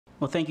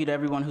Well, thank you to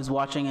everyone who's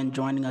watching and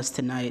joining us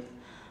tonight.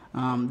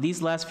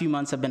 These last few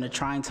months have been a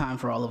trying time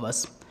for all of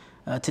us.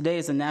 Today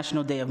is a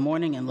national day of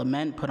mourning and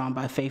lament put on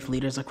by faith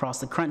leaders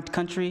across the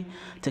country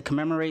to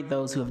commemorate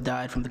those who have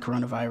died from the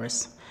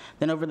coronavirus.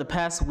 Then over the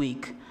past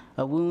week,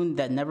 a wound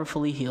that never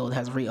fully healed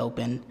has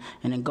reopened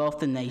and engulfed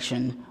the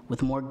nation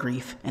with more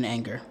grief and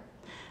anger.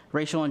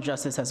 Racial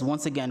injustice has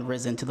once again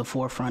risen to the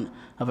forefront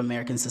of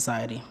American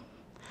society.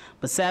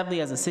 But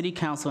sadly, as a city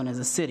council and as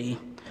a city,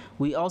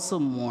 we also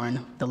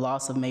mourn the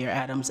loss of Mayor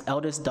Adams'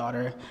 eldest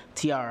daughter,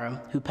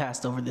 Tiara, who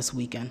passed over this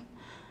weekend.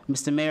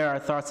 Mr. Mayor, our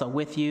thoughts are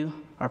with you,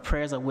 our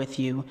prayers are with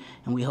you,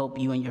 and we hope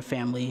you and your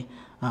family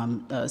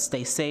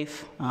stay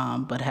safe,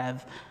 but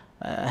have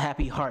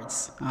happy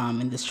hearts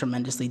in this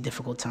tremendously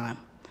difficult time.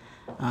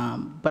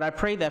 But I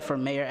pray that for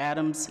Mayor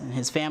Adams and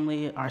his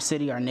family, our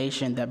city, our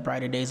nation, that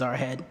brighter days are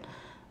ahead,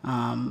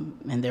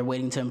 and they're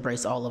waiting to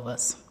embrace all of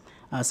us.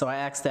 So I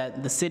ask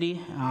that the city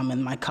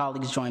and my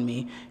colleagues join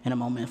me in a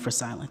moment for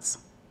silence.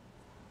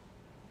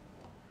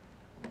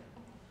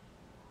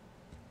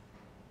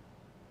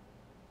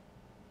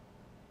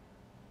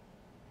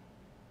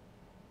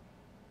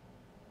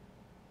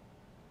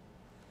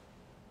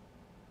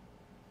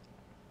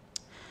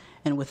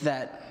 And with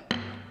that,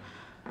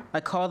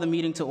 I call the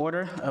meeting to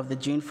order of the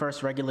June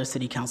 1st regular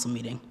City Council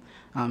meeting.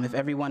 If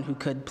everyone who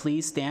could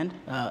please stand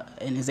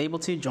and is able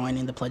to join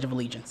in the Pledge of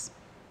Allegiance.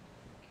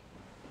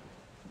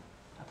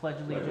 I pledge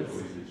allegiance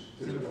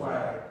to the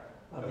flag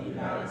of the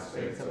United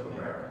States of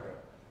America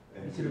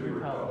and to the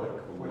republic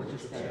for which it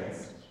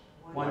stands,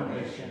 one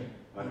nation,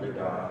 under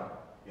God,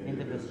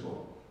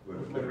 indivisible,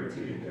 with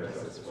liberty and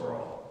justice for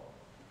all.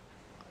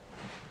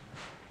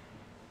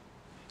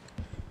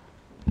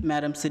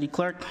 Madam City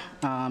Clerk,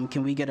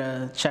 can we get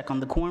a check on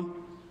the quorum?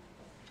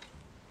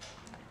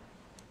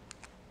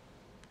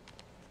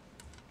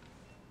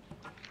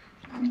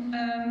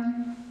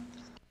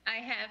 I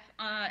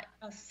have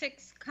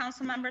 6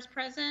 council members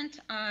present.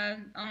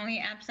 Only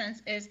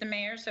absence is the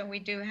mayor, so we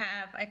do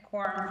have a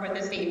quorum for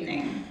this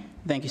evening.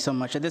 Thank you so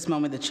much. At this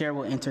moment, the chair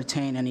will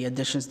entertain any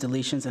additions,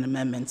 deletions, and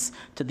amendments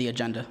to the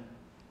agenda.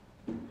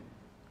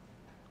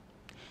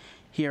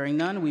 Hearing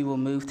none, we will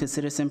move to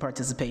citizen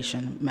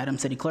participation. Madam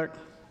City Clerk.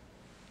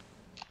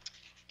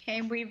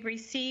 Okay, we've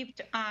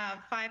received 5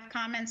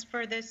 comments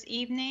for this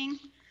evening,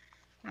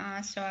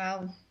 so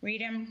I'll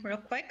read them real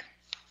quick.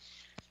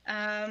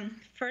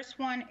 First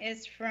one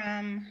is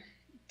from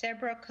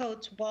Deborah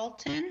Coates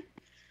Walton.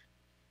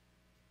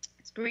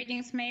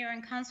 Greetings, Mayor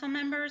and council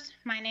members.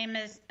 My name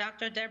is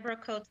Dr. Deborah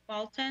Coates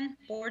Walton,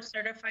 board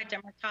certified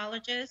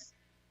dermatologist,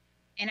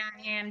 and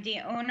I am the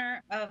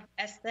owner of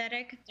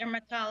Aesthetic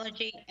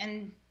Dermatology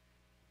and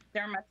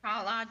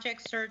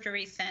Dermatologic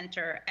Surgery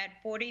Center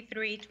at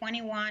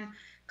 4321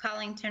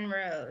 Collington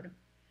Road.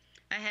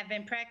 I have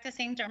been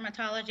practicing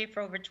dermatology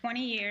for over 20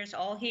 years,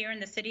 all here in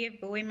the city of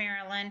Bowie,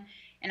 Maryland,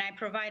 and I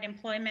provide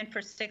employment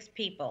for 6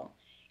 people.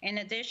 In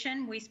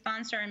addition, we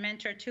sponsor and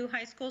mentor 2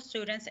 high school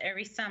students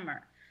every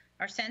summer.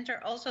 Our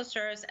center also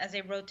serves as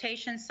a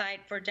rotation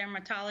site for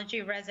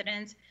dermatology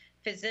residents,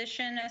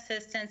 physician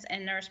assistants,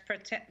 and nurse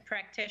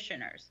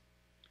practitioners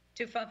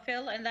to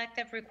fulfill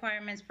elective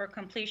requirements for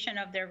completion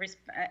of their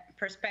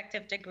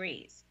prospective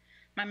degrees.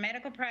 My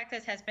medical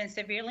practice has been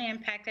severely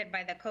impacted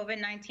by the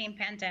COVID-19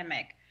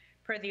 pandemic.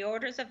 Per the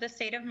orders of the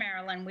state of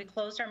Maryland, we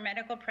closed our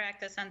medical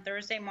practice on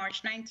Thursday,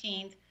 March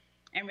 19th,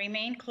 and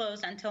remain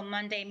closed until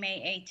Monday,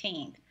 May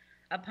 18th.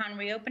 Upon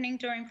reopening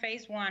during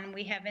phase 1,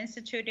 we have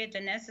instituted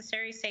the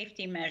necessary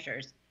safety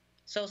measures: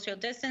 social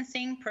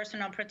distancing,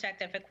 personal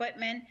protective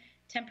equipment,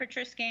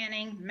 temperature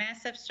scanning,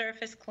 massive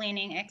surface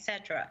cleaning,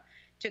 etc.,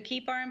 to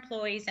keep our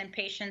employees and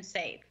patients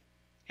safe.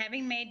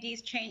 Having made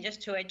these changes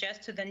to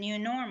adjust to the new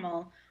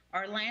normal,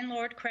 our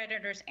landlord,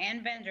 creditors,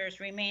 and vendors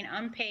remain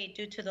unpaid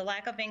due to the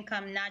lack of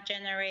income not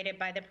generated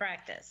by the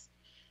practice.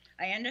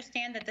 I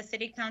understand that the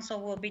City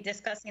Council will be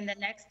discussing the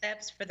next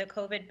steps for the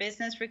COVID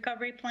Business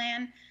Recovery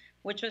Plan,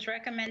 which was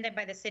recommended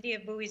by the City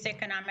of Bowie's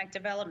Economic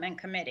Development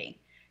Committee.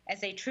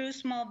 As a true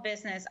small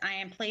business, I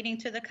am pleading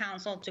to the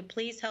Council to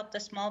please help the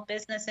small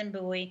business in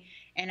Bowie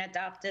and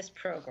adopt this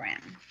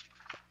program.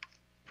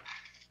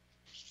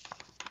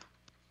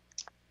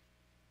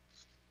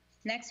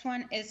 Next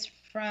one is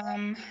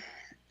from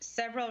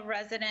several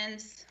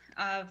residents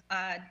of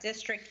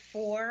District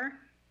 4.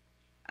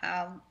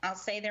 I'll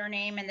say their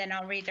name and then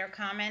I'll read their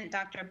comment.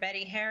 Dr.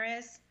 Betty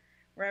Harris,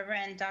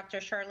 Reverend Dr.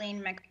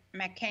 Charlene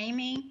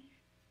McCamey,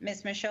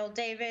 Ms. Michelle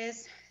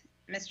Davis,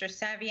 Mr.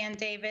 Savian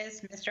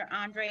Davis, Mr.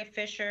 Andre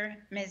Fisher,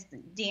 Ms.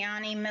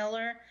 Deani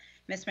Miller,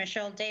 Ms.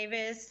 Michelle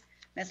Davis,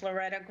 Ms.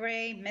 Loretta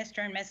Gray, Mr.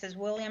 and Mrs.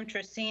 William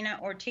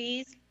Tresina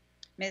Ortiz,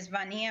 Ms.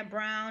 Vania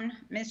Brown,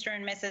 Mr.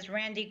 and Mrs.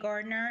 Randy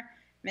Gardner,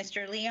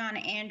 Mr. Leon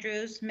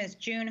Andrews, Ms.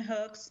 June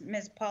Hooks,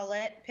 Ms.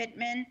 Paulette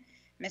Pittman,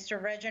 Mr.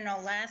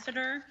 Reginald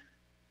Lassiter,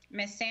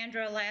 Ms.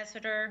 Sandra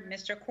Lassiter,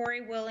 Mr. Corey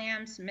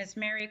Williams, Ms.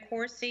 Mary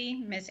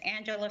Coursey, Ms.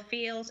 Angela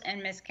Fields,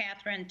 and Ms.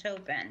 Catherine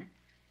Tobin.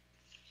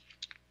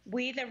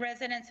 We, the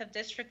residents of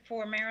District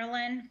 4,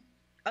 Maryland,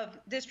 of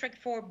District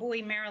 4,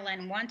 Bowie,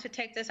 Maryland, want to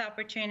take this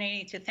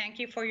opportunity to thank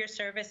you for your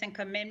service and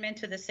commitment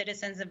to the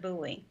citizens of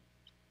Bowie.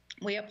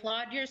 We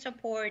applaud your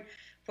support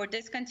for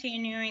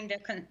discontinuing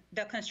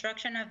the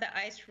construction of the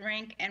ice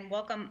rink and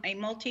welcome a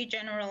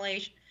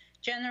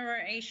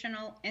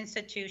multi-generational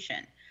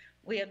institution.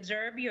 We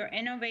observe your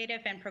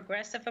innovative and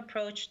progressive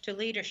approach to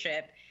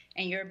leadership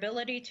and your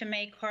ability to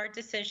make hard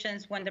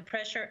decisions when the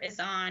pressure is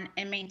on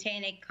and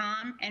maintain a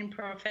calm and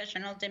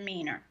professional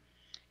demeanor.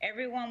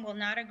 Everyone will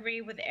not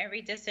agree with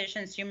every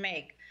decision you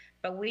make,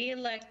 but we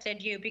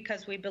elected you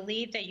because we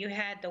believe that you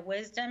had the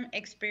wisdom,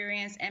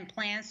 experience, and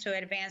plans to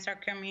advance our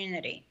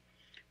community.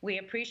 We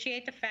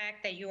appreciate the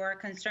fact that you are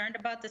concerned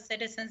about the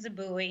citizens of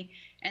Bowie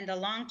and the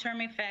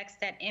long-term effects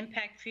that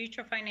impact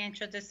future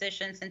financial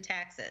decisions and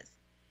taxes.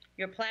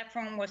 Your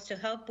platform was to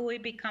help Bowie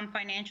become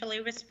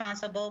financially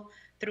responsible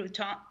through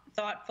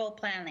thoughtful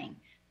planning.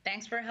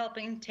 Thanks for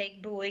helping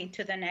take Bowie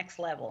to the next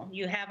level.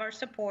 You have our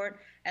support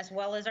as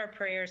well as our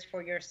prayers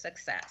for your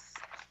success.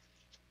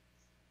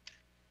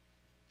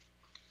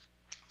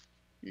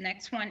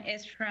 Next one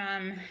is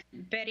from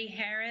Betty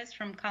Harris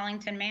from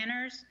Collington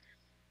Manors.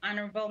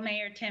 Honorable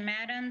Mayor Tim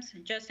Adams,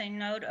 just a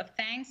note of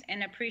thanks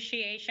and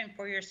appreciation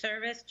for your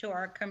service to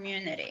our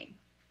community.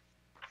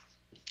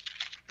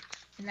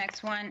 The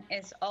next one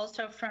is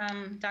also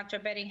from Dr.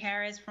 Betty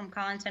Harris from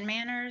Collington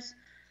Manors.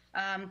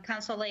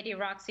 Council Lady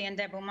Roxy and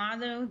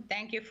Debumalu,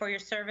 thank you for your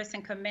service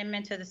and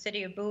commitment to the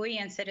City of Bowie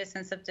and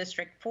citizens of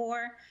District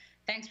 4.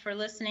 Thanks for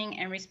listening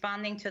and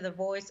responding to the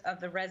voice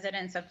of the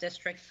residents of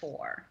District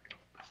 4.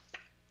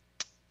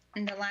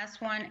 And the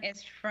last one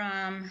is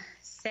from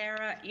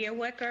Sarah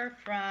Earwicker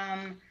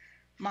from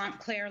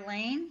Montclair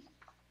Lane.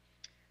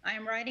 I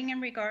am writing in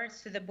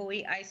regards to the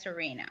Bowie Ice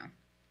Arena.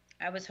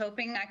 I was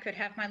hoping I could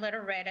have my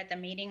letter read at the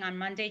meeting on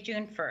Monday,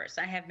 June 1st.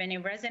 I have been a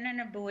resident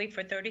of Bowie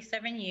for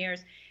 37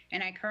 years,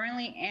 and I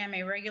currently am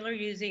a regular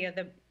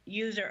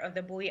user of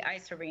the Bowie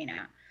Ice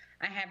Arena.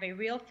 I have a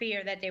real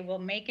fear that they will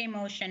make a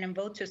motion and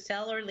vote to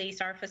sell or lease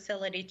our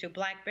facility to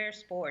Black Bear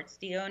Sports,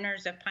 the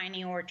owners of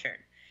Piney Orchard.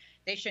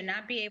 They should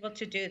not be able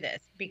to do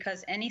this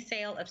because any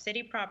sale of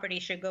city property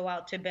should go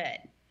out to bid.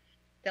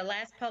 The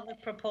last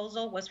public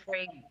proposal was for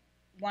a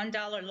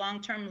 $1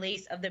 long-term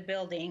lease of the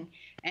building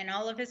and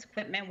all of its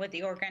equipment, with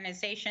the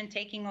organization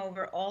taking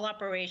over all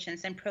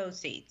operations and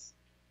proceeds.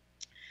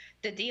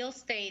 The deal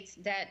states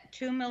that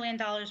 $2 million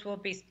will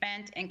be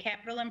spent in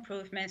capital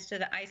improvements to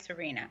the ice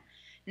arena.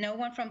 No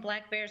one from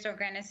Black Bear's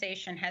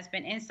organization has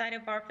been inside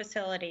of our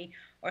facility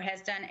or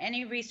has done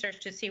any research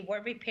to see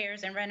what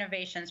repairs and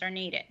renovations are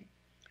needed.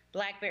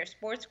 Black Bear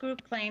Sports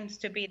Group claims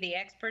to be the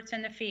experts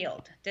in the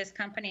field. This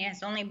company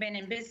has only been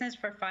in business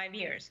for 5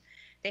 years.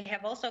 They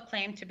have also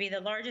claimed to be the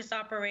largest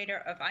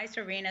operator of ice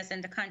arenas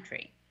in the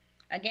country.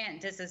 Again,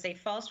 this is a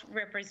false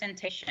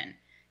representation.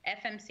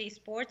 FMC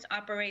Sports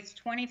operates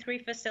 23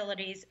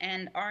 facilities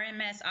and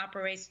RMS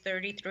operates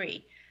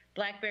 33.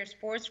 Black Bear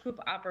Sports Group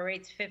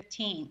operates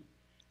 15.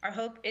 Our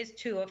hope is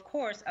to, of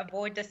course,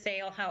 avoid the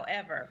sale.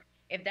 However,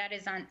 if that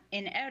is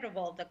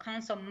inevitable, the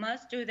council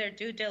must do their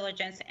due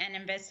diligence and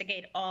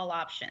investigate all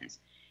options.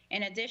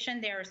 In addition,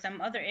 there are some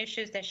other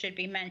issues that should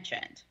be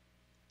mentioned.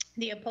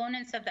 The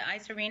opponents of the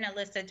ice arena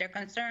listed their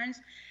concerns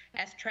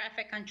as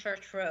traffic on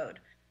Church Road,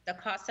 the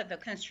cost of the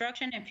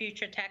construction and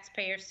future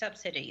taxpayer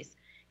subsidies.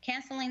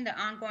 Canceling the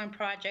ongoing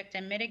project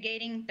and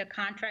mitigating the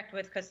contract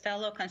with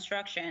Costello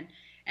Construction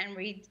and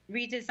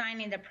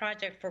redesigning the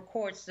project for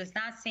courts does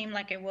not seem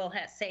like it will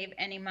save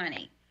any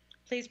money.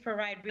 Please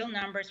provide real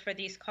numbers for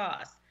these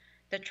costs.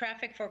 The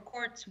traffic for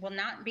courts will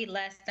not be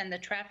less than the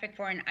traffic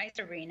for an ice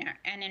arena,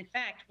 and in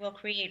fact will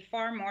create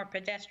far more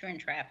pedestrian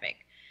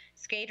traffic.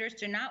 Skaters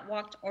do not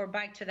walk or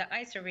bike to the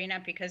ice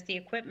arena because the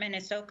equipment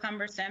is so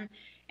cumbersome,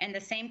 and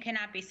the same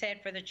cannot be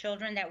said for the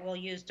children that will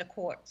use the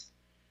courts.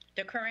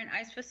 The current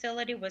ice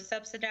facility was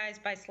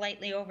subsidized by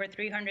slightly over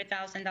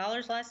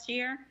 $300,000 last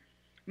year.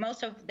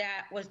 Most of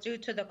that was due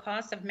to the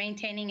cost of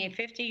maintaining a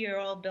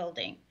 50-year-old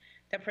building.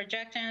 The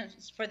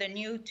projections for the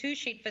new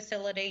two-sheet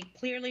facility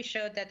clearly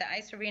showed that the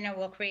ice arena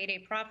will create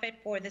a profit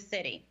for the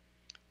city.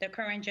 The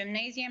current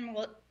gymnasium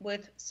was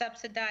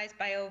subsidized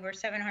by over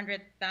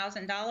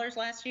 $700,000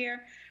 last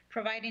year,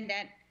 providing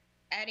that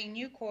adding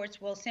new courts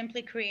will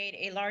simply create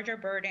a larger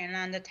burden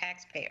on the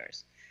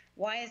taxpayers.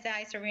 Why is the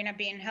ice arena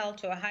being held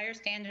to a higher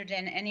standard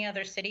than any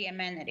other city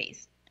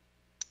amenities?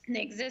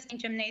 The existing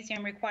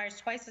gymnasium requires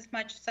twice as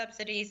much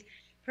subsidies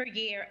per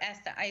year as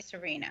the ice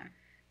arena.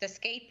 The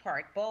skate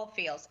park, ball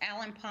fields,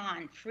 Allen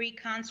Pond, free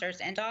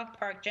concerts, and dog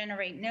park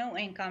generate no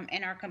income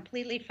and are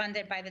completely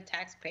funded by the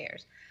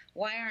taxpayers.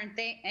 Why aren't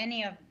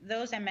any of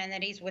those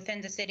amenities within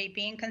the city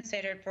being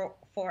considered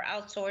for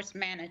outsourced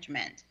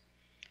management?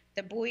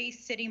 The Bowie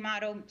city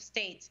motto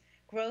states,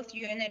 growth,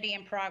 unity,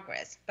 and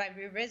progress. By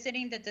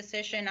revisiting the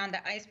decision on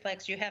the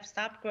Iceplex, you have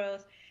stopped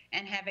growth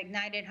and have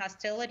ignited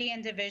hostility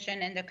and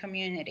division in the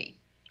community.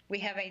 We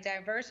have a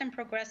diverse and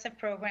progressive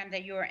program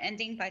that you are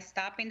ending by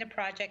stopping the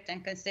project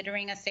and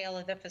considering a sale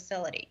of the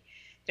facility.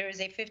 There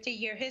is a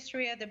 50-year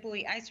history of the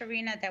Bowie Ice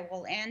Arena that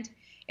will end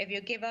if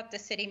you give up the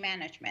city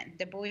management.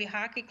 The Bowie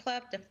Hockey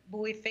Club, the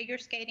Bowie Figure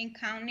Skating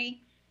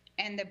County,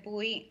 and the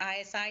Bowie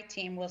ISI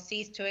team will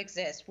cease to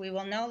exist. We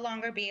will no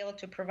longer be able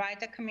to provide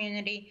the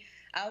community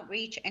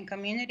outreach and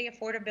community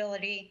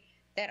affordability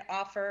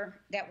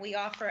that we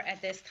offer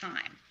at this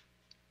time.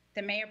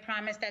 The mayor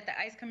promised that the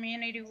ICE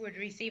community would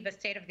receive a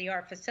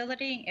state-of-the-art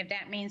facility. If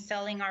that means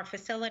selling our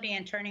facility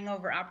and turning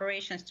over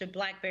operations to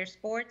Black Bear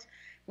Sports,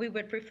 we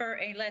would prefer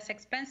a less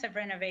expensive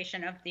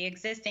renovation of the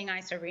existing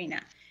ICE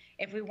arena.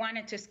 If we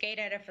wanted to skate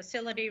at a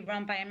facility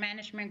run by a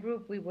management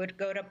group, we would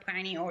go to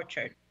Piney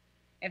Orchard.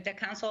 If the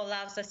council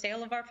allows the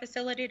sale of our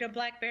facility to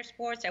Black Bear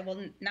Sports, it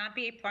will not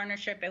be a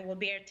partnership, it will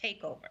be a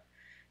takeover.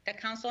 The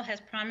council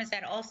has promised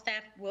that all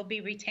staff will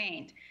be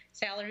retained.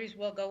 Salaries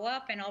will go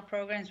up and all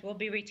programs will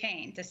be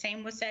retained. The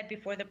same was said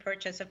before the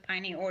purchase of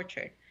Piney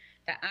Orchard.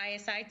 The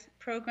ISI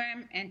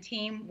program and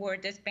team were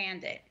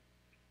disbanded.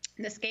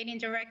 The skating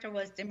director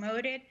was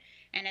demoted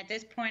and at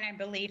this point, I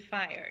believe,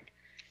 fired.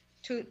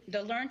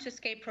 The Learn to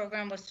Skate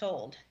program was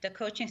sold. The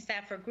coaching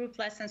staff for group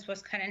lessons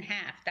was cut in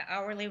half. The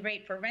hourly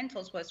rate for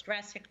rentals was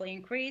drastically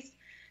increased.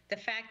 The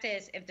fact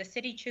is, if the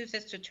city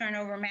chooses to turn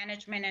over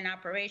management and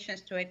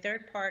operations to a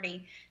third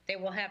party, they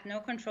will have no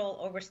control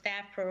over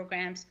staff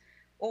programs,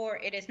 or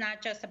it is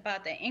not just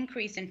about the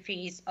increase in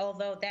fees,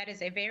 although that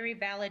is a very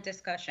valid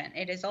discussion.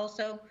 It is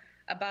also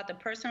about the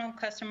personal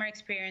customer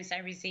experience I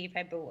receive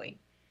at Bowie.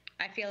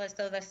 I feel as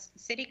though the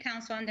city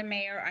council and the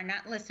mayor are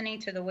not listening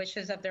to the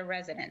wishes of their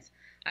residents.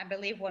 I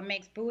believe what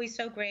makes Bowie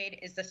so great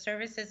is the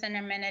services and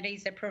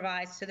amenities it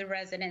provides to the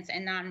residents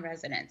and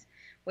non-residents.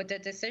 With the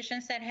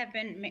decisions that have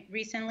been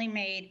recently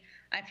made,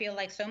 I feel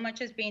like so much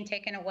is being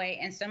taken away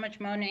and so much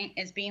money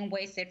is being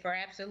wasted for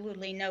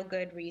absolutely no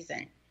good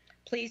reason.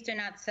 Please do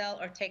not sell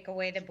or take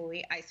away the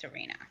Bowie Ice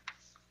Arena.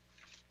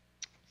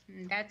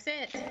 And that's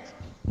it.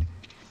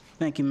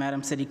 Thank you,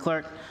 Madam City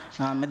Clerk.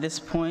 At this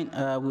point,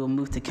 we will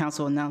move to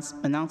council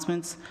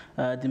announcements.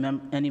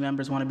 Do any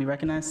members want to be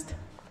recognized?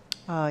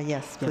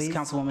 Yes, please. Yes,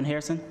 Councilwoman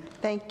Harrison.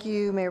 Thank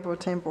you, Mayor Pro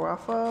Tem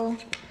Boafo.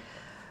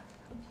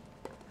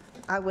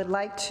 I would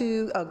like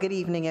to, good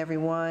evening,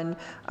 everyone.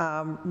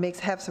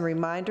 Have some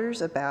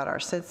reminders about our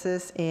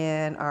census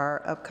and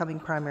our upcoming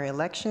primary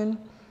election.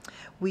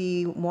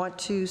 We want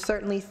to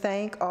certainly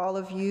thank all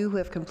of you who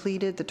have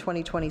completed the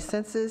 2020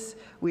 census.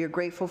 We are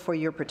grateful for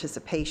your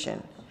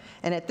participation.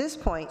 And at this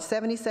point,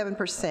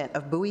 77%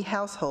 of Bowie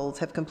households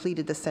have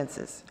completed the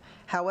census.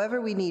 However,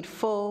 we need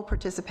full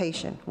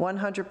participation,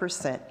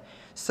 100%,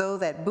 so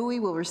that Bowie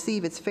will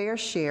receive its fair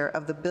share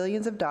of the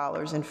billions of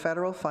dollars in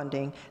federal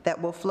funding that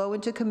will flow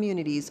into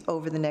communities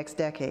over the next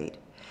decade.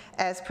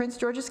 As Prince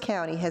George's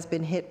County has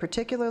been hit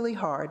particularly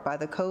hard by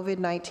the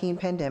COVID-19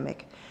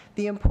 pandemic,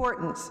 the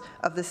importance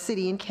of the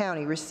city and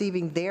county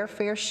receiving their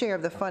fair share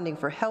of the funding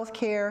for health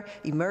care,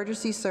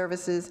 emergency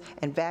services,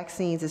 and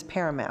vaccines is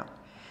paramount.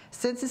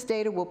 Census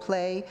data will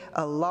play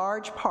a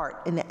large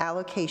part in the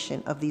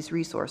allocation of these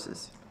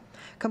resources.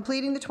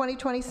 Completing the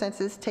 2020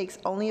 census takes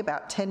only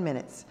about 10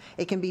 minutes.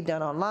 It can be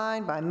done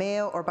online, by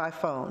mail, or by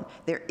phone.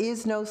 There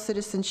is no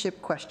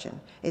citizenship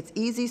question. It's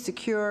easy,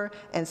 secure,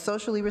 and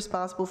socially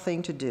responsible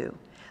thing to do.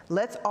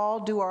 Let's all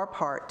do our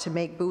part to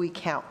make Bowie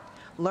count.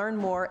 Learn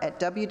more at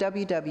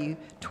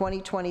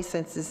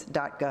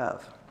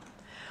www.2020census.gov.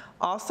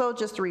 Also,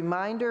 just a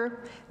reminder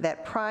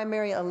that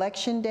primary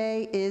election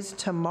day is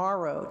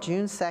tomorrow,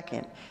 June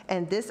 2nd,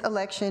 and this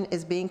election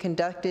is being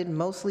conducted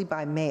mostly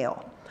by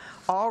mail.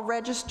 All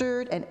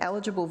registered and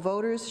eligible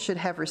voters should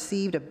have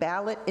received a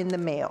ballot in the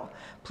mail.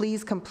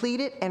 Please complete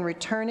it and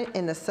return it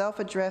in the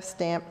self-addressed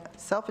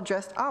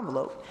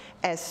envelope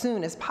as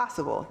soon as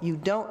possible. You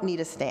don't need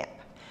a stamp.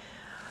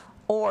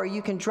 Or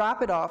you can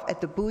drop it off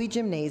at the Bowie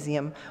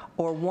Gymnasium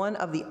or one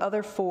of the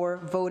other 4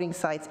 voting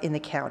sites in the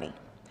county.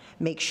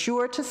 Make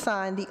sure to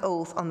sign the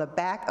oath on the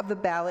back of the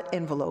ballot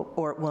envelope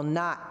or it will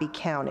not be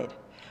counted.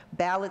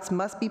 Ballots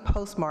must be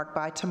postmarked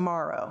by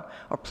tomorrow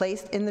or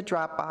placed in the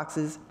drop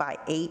boxes by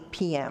 8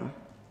 p.m.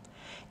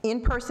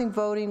 In-person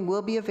voting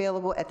will be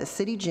available at the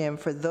city gym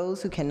for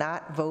those who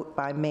cannot vote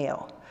by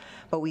mail,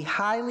 but we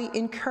highly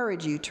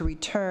encourage you to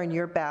return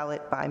your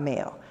ballot by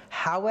mail.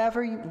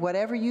 However,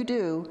 whatever you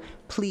do,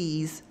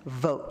 please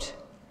vote.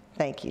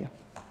 Thank you.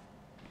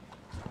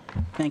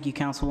 Thank you,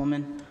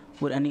 Councilwoman.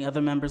 Would any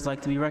other members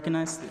like to be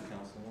recognized?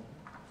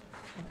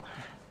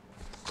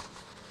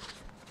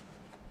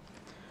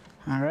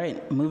 All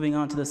right, moving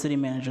on to the city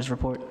manager's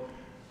report.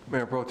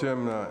 Mayor Pro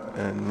Tem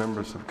and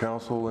members of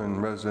council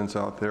and residents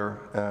out there,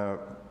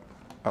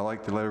 I'd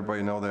like to let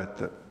everybody know that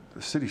the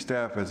city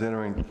staff is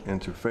entering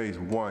into phase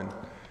 1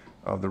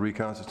 of the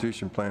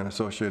reconstitution plan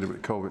associated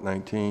with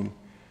COVID-19.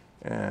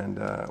 And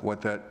what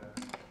that,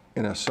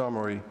 in a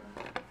summary,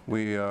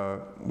 we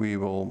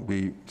will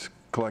be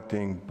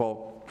collecting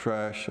bulk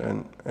trash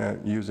and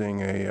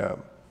using a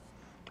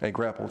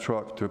grapple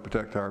truck to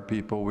protect our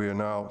people. We are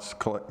now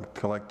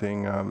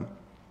collecting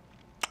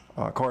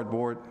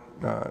cardboard,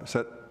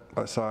 set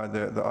aside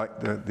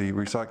the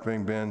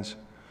recycling bins.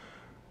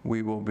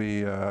 We will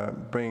be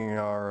bringing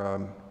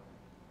our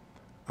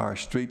our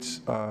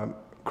streets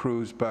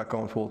crews back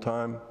on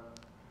full-time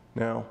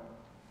now.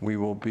 We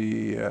will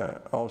be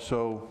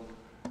also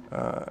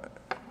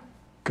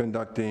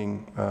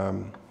conducting,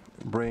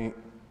 bring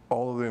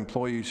all of the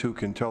employees who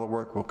can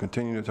telework will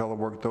continue to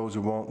telework. Those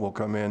who won't will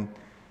come in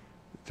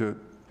to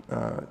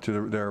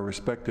their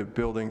respective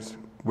buildings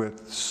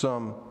with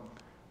some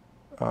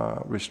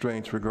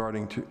restraints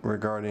regarding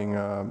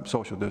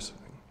social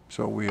distancing.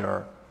 So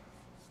we'll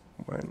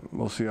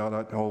see how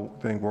that whole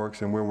thing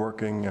works, and we're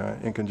working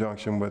in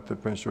conjunction with the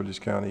Prince George's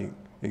County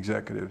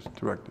executives,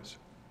 directors.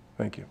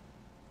 Thank you.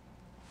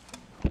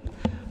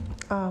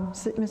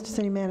 Mr.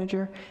 City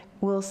Manager,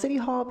 will City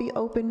Hall be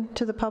open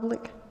to the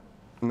public?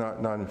 Not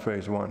in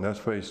phase one, that's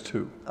phase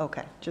two.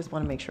 Okay, just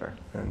want to make sure.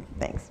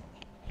 Thanks.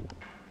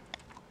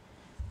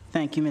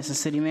 Thank you, Mrs.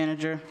 City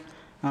Manager.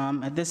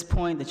 At this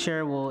point, the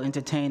chair will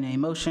entertain a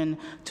motion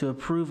to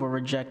approve or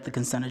reject the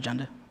consent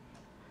agenda.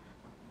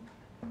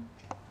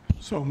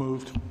 So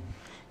moved.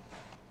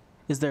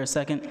 Is there a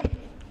second?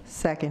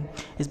 Second.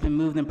 It's been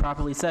moved and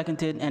properly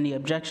seconded. Any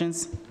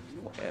objections?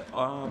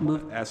 I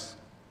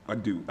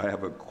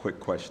have a quick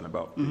question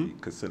about the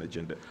consent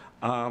agenda.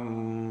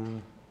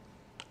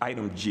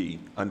 Item G,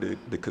 under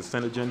the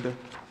consent agenda,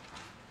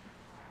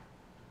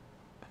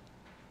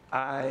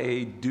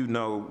 I do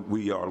know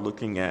we are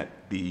looking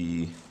at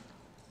the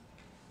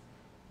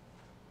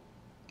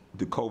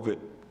COVID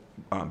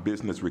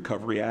Business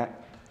Recovery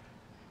Act,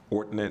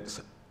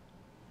 Ordinance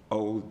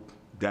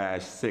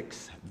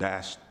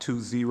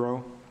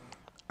 0-6-20.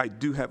 I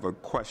do have a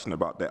question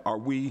about that. Are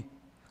we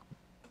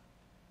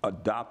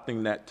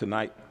adopting that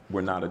tonight?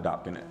 We're not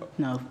adopting it.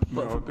 No.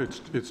 No,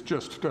 it's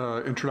just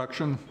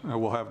introduction.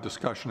 We'll have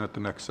discussion at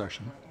the next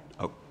session.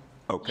 Oh,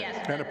 okay.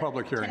 Yes. And a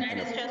public hearing. Tonight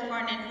is just for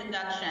an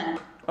introduction.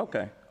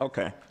 Okay.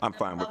 I'm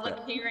fine with Public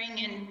that. hearing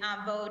and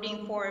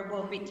voting for it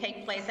will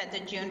take place at the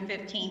June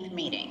 15th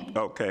meeting.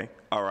 Okay.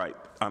 All right.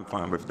 I'm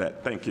fine with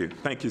that. Thank you.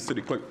 Thank you,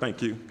 City Clerk.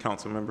 Thank you,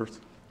 council members.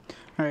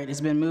 All right,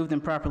 it's been moved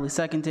and properly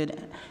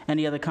seconded.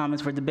 Any other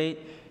comments for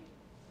debate?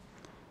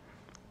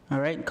 All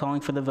right,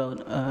 calling for the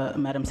vote.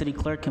 Madam City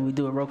Clerk, can we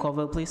do a roll call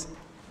vote, please?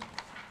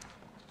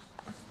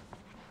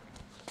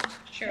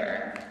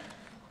 Sure.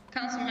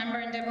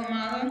 Councilmember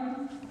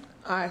Ndebomalo?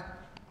 Aye.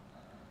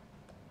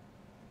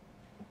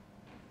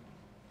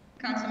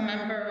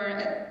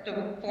 Councilmember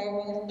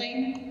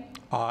Wolfley?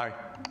 Aye.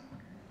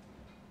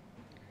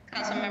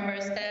 Councilmember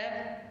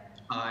Estev?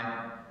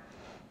 Aye.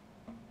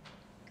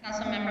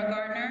 Councilmember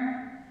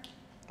Gardner?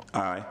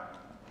 Aye.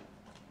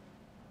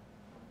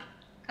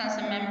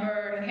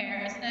 Councilmember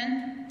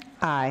Harrison?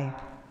 Aye.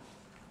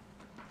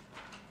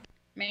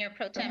 Mayor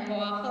Pro Tem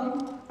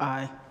Waffle?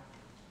 Aye.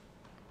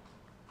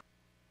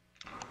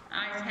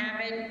 Ayes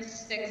have it,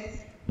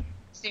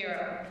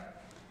 6-0.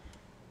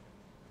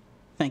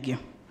 Thank you.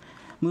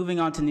 Moving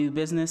on to new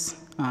business.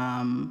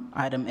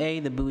 Item A,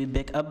 the Bowie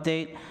BIC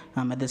update.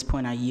 At this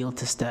point, I yield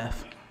to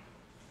staff.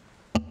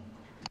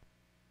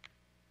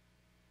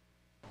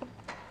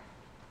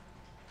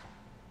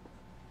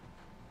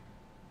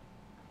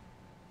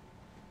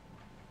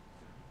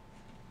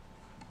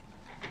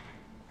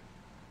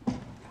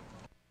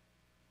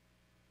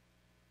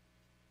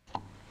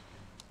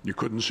 You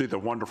couldn't see the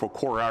wonderful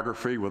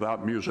choreography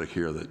without music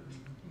here that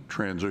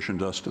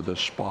transitioned us to this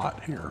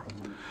spot here.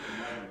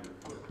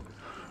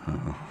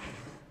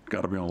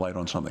 Got to be on light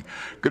on something.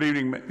 Good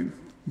evening,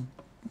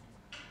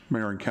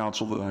 Mayor and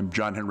Council. I'm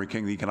John Henry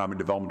King, the Economic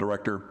Development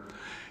Director.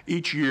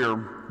 Each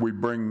year, we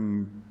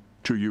bring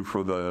to you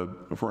for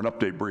an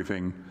update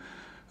briefing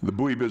the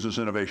Bowie Business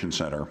Innovation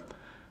Center.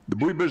 The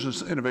Bowie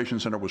Business Innovation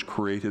Center was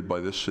created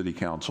by this City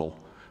Council,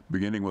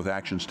 beginning with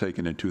actions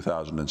taken in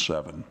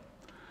 2007.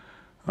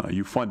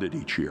 You fund it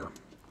each year.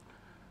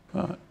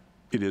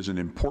 It is an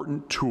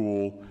important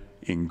tool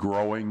in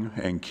growing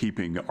and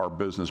keeping our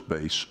business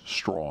base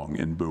strong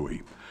in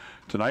Bowie.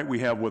 Tonight we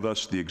have with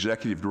us the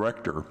Executive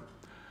Director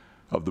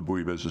of the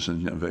Bowie Business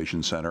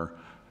Innovation Center,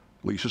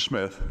 Lisa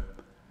Smith,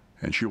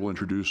 and she will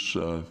introduce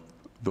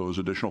those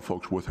additional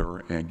folks with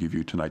her and give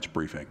you tonight's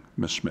briefing.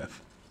 Ms.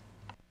 Smith.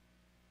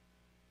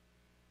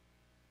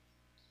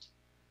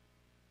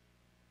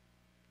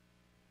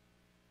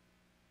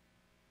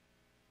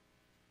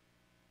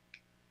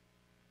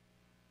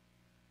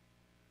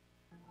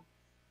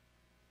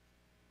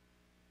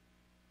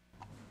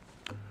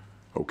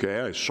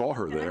 Okay, I saw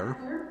her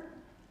there.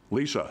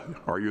 Lisa,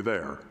 are you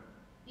there?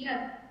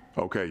 Yes.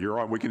 Okay, you're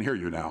on. We can hear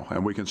you now,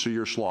 and we can see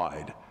your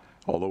slide,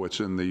 although it's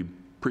in the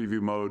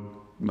preview mode,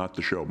 not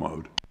the show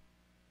mode.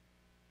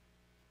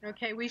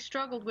 Okay, we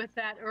struggled with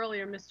that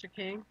earlier, Mr.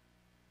 King.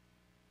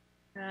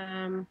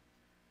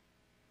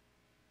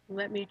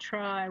 Let me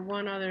try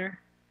one other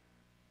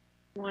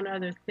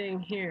thing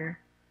here.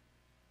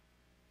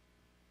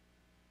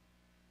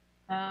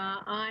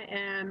 I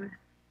am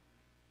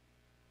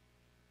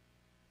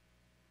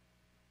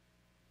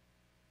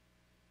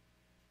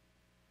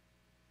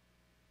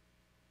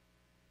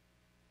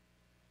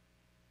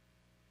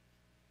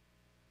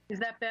Is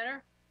that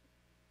better?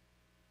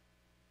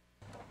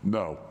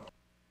 No.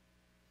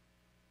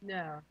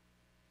 No.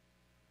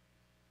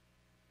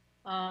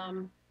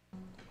 At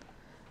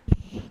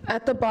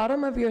the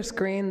bottom of your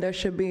screen, there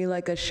should be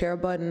like a share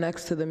button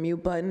next to the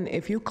mute button.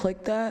 If you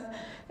click that,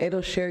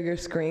 it'll share your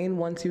screen.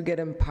 Once you get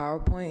in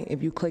PowerPoint,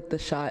 if you click the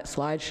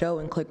slideshow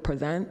and click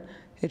present,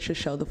 it should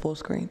show the full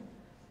screen.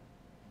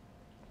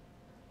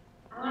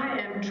 I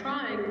am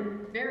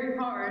trying very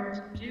hard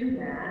to do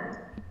that.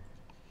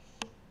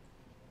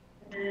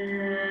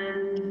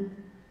 And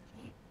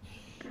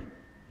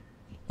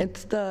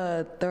It's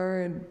the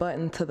third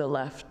button to the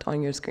left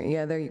on your screen.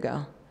 Yeah, there you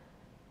go.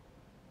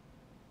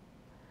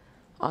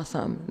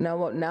 Awesome.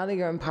 Now that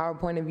you're in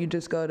PowerPoint, if you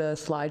just go to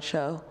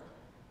slideshow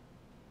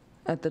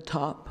at the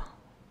top,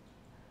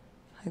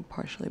 I'm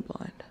partially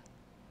blind.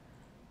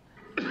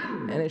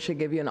 And it should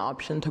give you an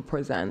option to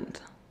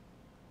present.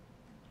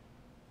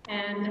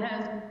 and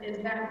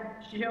is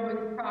that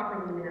showing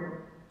properly now?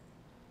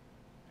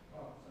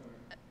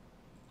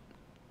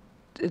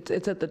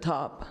 It's at the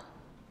top.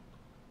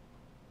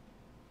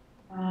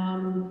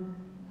 Um,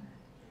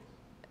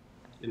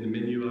 In the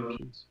menu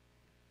options?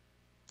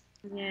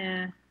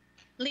 yeah.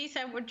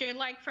 Lisa, would you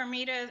like for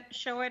me to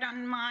show it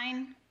on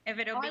mine, if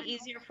it'll be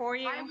easier for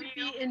you? I would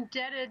be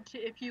indebted to,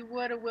 if you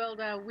would,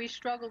 Awilda. We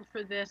struggled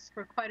for this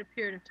for quite a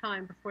period of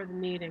time before the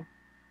meeting.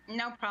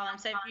 No problem.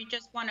 So if you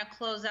just want to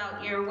close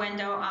out your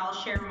window, I'll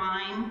share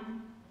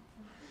mine.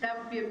 That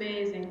would be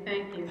amazing.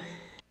 Thank you.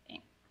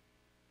 Let's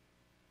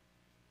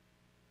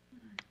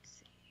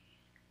see.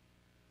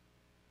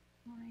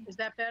 Is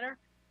that better?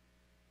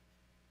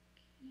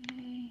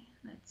 Okay,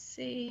 let's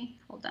see.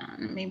 Hold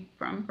on,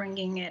 I'm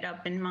bringing it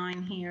up in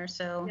mine here,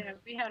 so. Yeah,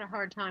 we had a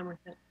hard time with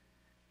it.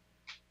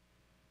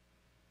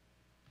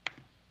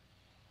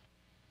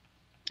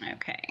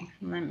 Okay,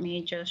 let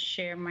me just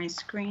share my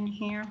screen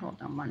here. Hold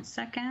on one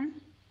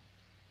second.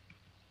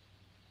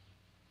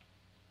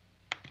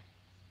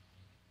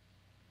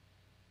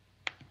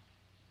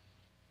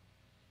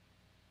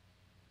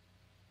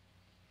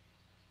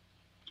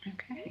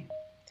 Okay,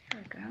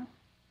 there we go.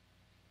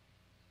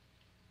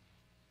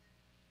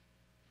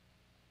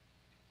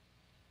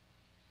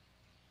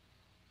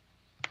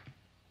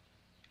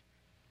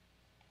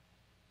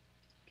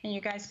 Can you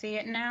guys see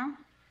it now?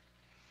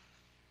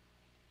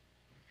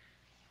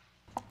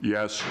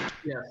 Yes.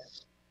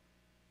 Yes.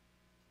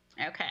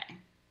 Okay.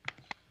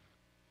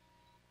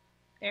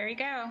 There you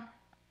go.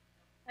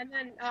 And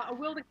then,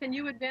 Awilda, can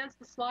you advance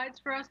the slides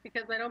for us?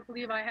 Because I don't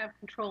believe I have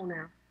control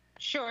now.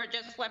 Sure,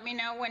 just let me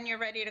know when you're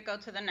ready to go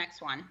to the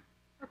next one.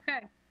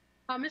 Okay.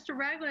 Mr.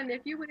 Ragland,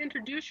 if you would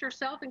introduce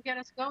yourself and get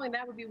us going,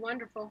 that would be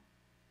wonderful.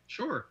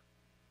 Sure.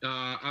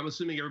 I'm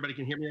assuming everybody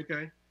can hear me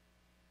okay?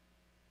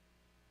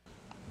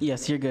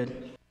 Yes, you're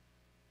good.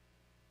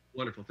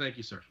 Wonderful. Thank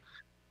you, sir.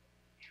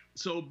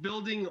 So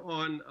building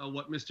on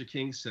what Mr.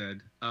 King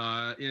said,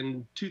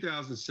 in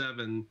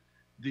 2007,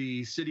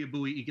 the City of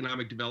Bowie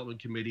Economic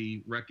Development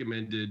Committee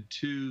recommended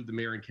to the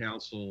mayor and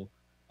council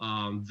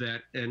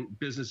that a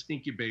business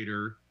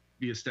incubator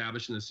be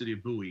established in the city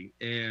of Bowie.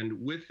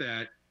 And with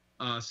that,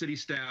 city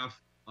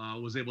staff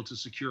was able to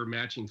secure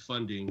matching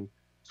funding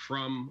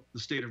from the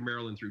state of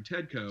Maryland through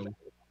TEDCO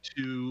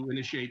to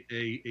initiate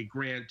a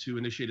grant to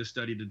initiate a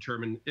study to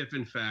determine if,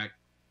 in fact,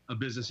 a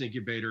business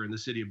incubator in the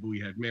city of Bowie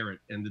had merit.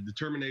 And the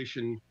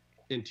determination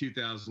in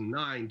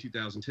 2009,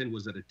 2010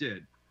 was that it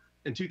did.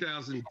 In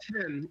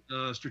 2010,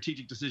 a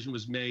strategic decision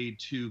was made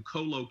to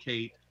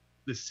co-locate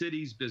the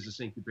city's business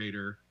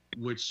incubator,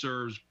 which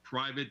serves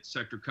private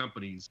sector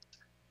companies,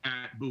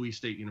 at Bowie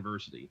State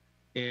University.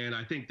 And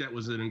I think that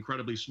was an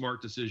incredibly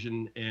smart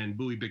decision, and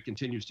Bowie BIC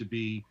continues to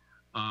be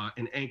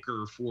an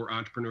anchor for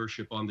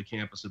entrepreneurship on the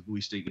campus of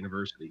Bowie State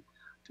University.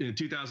 In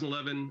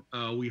 2011,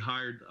 we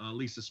hired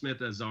Lisa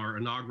Smith as our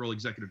inaugural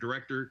executive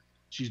director.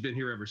 She's been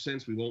here ever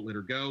since. We won't let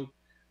her go.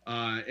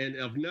 And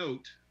of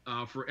note,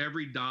 for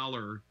every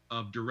dollar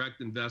of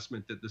direct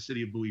investment that the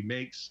city of Bowie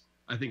makes,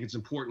 I think it's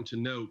important to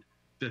note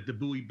that the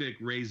Bowie BIC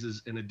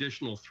raises an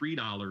additional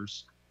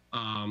 $3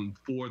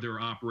 for their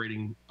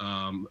operating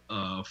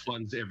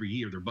funds every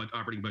year, their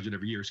operating budget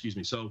every year, excuse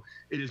me. So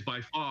it is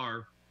by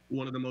far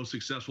one of the most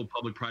successful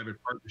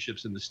public-private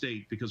partnerships in the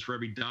state, because for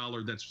every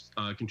dollar that's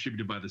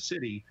contributed by the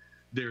city,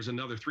 there's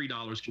another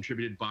 $3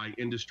 contributed by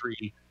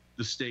industry,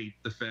 the state,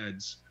 the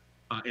feds,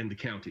 and the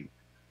county.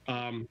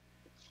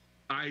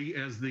 I,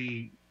 as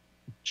the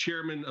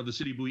chairman of the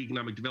City of Bowie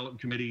Economic Development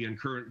Committee and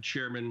current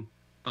chairman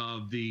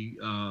of the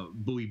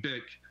Bowie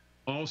BIC,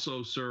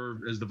 also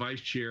serve as the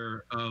vice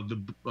chair of the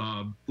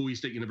Bowie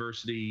State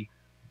University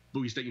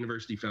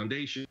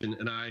Foundation,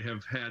 and I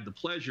have had the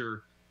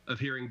pleasure of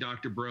hearing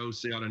Dr. Bro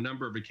say on a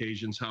number of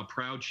occasions how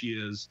proud she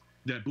is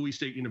that Bowie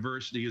State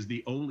University is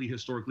the only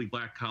historically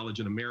black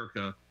college in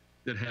America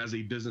that has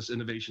a business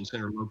innovation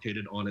center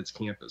located on its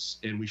campus,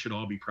 and we should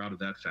all be proud of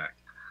that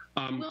fact.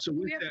 So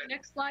we have the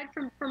next slide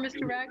from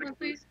Mr. Ragland,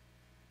 please.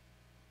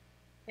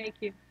 Thank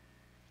you.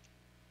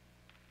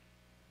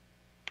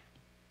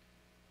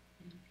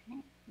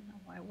 Okay, now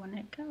why wouldn't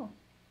it go?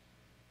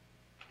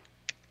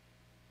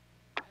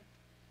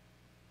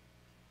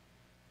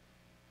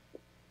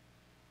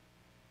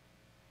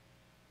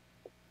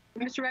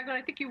 Mr. Ragland,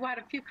 I think you had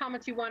a few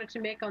comments you wanted to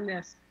make on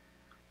this.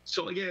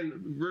 So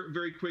again,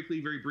 very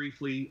quickly, very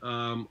briefly,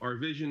 our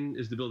vision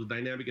is to build a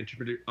dynamic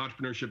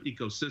entrepreneurship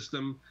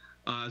ecosystem.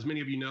 As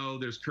many of you know,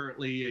 there's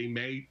currently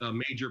a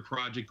major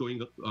project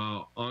going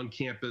on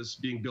campus,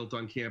 being built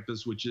on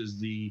campus, which is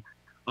the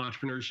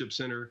Entrepreneurship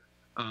Center.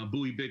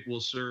 Bowie BIC will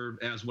serve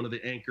as one of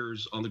the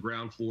anchors on the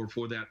ground floor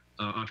for that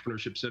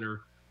Entrepreneurship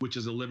Center, which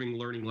is a living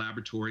learning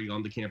laboratory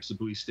on the campus of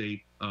Bowie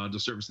State to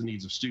service the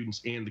needs of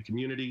students and the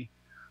community.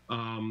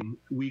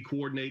 We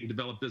coordinate and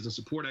develop business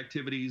support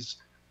activities.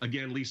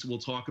 Again, Lisa will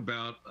talk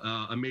about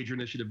a major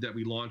initiative that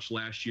we launched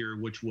last year,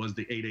 which was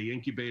the 8A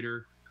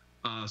Incubator.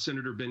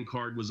 Senator Ben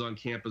Card was on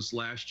campus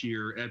last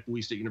year at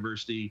Bowie State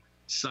University,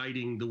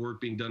 citing the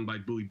work being done by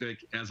Bowie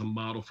BIC as a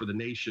model for the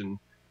nation,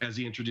 as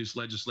he introduced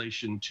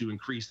legislation to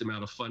increase the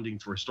amount of funding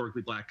for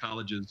historically Black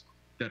colleges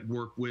that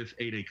work with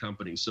 8A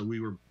companies. So we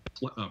were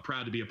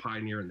proud to be a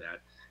pioneer in that.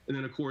 And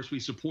then, of course, we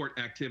support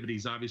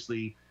activities,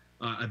 obviously,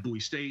 at Bowie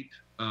State,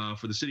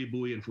 for the city of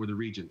Bowie, and for the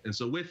region. And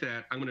so with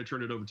that, I'm going to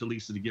turn it over to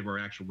Lisa to give our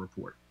actual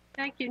report.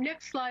 Thank you.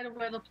 Next slide,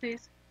 Abuela,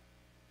 please.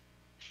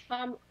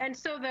 And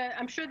so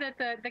I'm sure that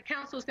the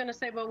council is going to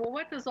say, well,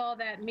 what does all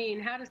that mean?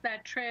 How does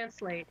that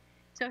translate?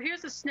 So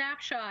here's a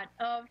snapshot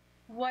of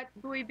what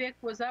Bowie BIC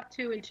was up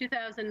to in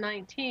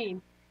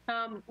 2019.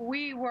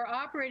 We were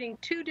operating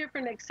 2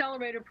 different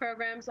accelerator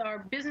programs, our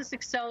business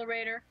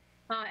accelerator,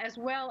 as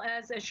well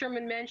as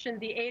Sherman mentioned,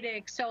 the 8A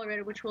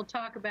accelerator, which we'll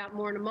talk about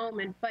more in a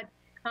moment. But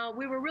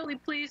we were really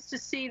pleased to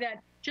see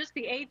that just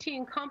the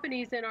 18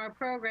 companies in our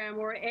program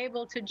were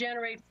able to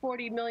generate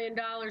 $40 million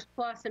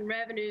plus in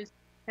revenues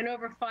and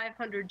over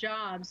 500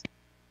 jobs.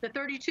 The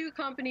 32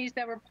 companies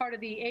that were part of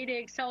the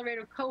 8A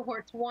accelerator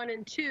cohorts 1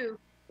 and 2,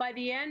 by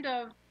the end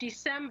of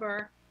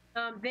December,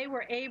 they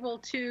were able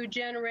to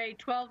generate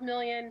 12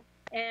 million,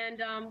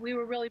 and we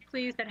were really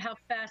pleased at how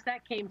fast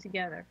that came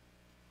together.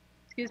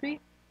 Excuse me?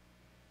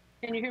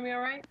 Can you hear me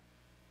all right?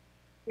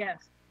 Yes,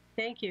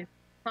 thank you.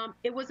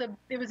 It was a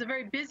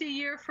very busy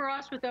year for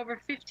us, with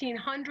over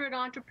 1,500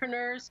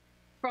 entrepreneurs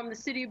from the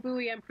city of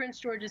Bowie and Prince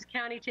George's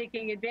County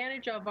taking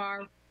advantage of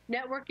our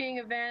networking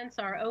events,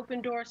 our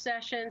open door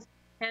sessions,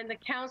 and the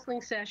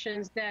counseling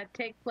sessions that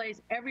take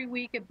place every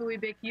week at Bowie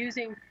BIC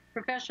using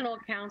professional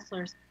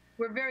counselors.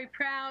 We're very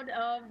proud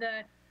of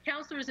the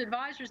counselors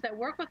advisors that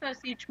work with us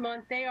each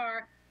month. They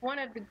are one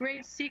of the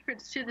great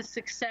secrets to the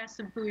success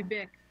of Bowie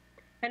BIC.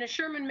 And as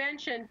Sherman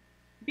mentioned,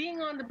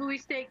 being on the Bowie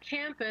State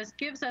campus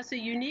gives us a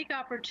unique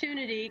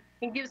opportunity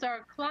and gives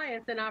our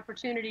clients an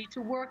opportunity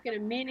to work in a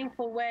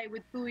meaningful way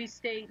with Bowie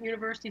State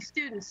University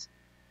students.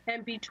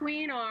 And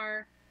between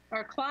our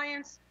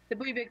clients, the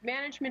Bowie BIC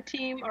management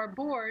team, our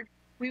board,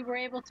 we were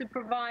able to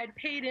provide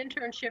paid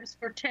internships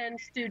for 10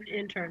 student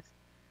interns.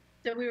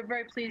 So we were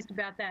very pleased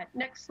about that.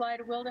 Next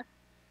slide, Wilda.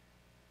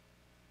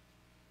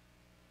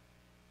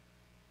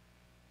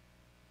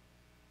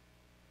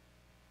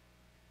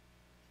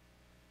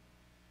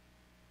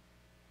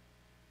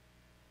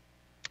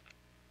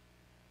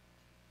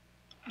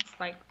 It's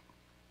like,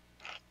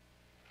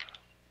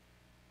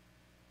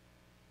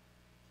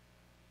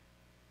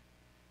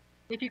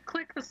 if you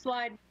click the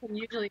slide,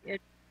 usually it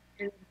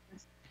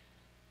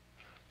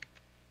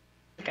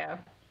go.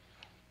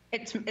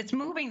 It's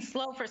moving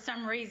slow for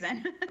some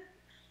reason.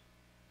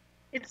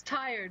 It's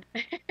tired.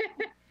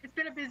 It's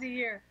been a busy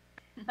year.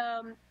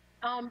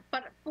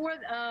 But for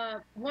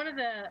one of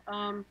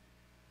the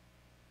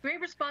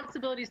great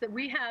responsibilities that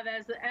we have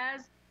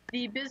as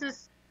the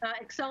business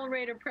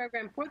accelerator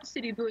program for the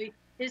city of Bowie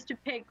is to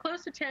pay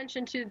close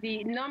attention to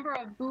the number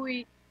of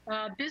Bowie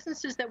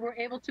businesses that we're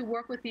able to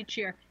work with each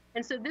year.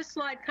 And so this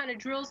slide kind of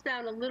drills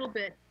down a little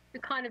bit to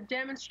kind of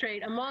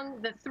demonstrate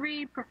among the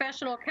 3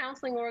 professional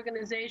counseling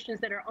organizations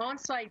that are on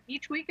site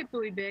each week at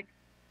Bowie BIC.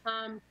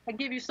 I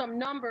give you some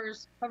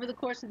numbers over the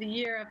course of the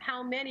year of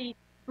how many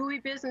Bowie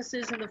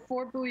businesses in the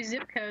 4 Bowie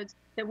zip codes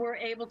that we're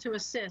able to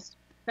assist.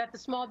 At the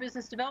Small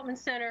Business Development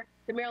Center,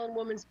 the Maryland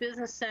Women's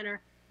Business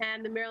Center,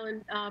 and the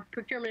Maryland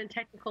Procurement and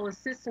Technical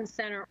Assistance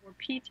Center, or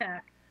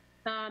PTAC.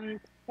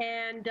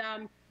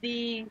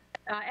 The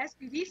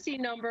SBDC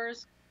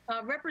numbers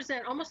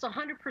represent almost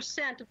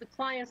 100% of the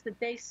clients that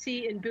they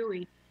see in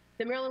Bowie.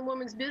 The Maryland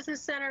Women's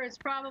Business Center is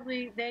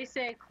probably, they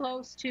say,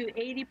 close to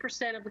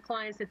 80% of the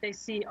clients that they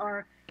see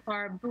are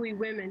Bowie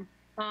women.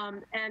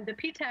 And the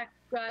PTAC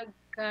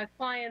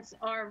clients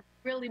are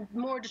really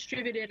more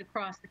distributed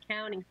across the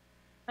county.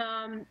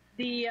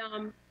 The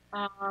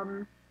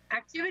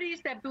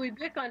activities that Bowie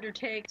BIC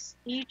undertakes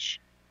each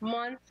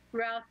month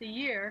throughout the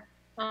year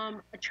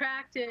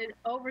attracted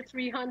over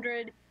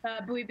 300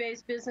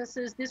 Bowie-based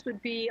businesses. This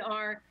would be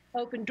our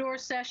open door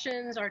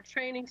sessions, our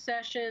training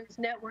sessions,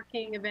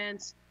 networking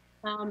events,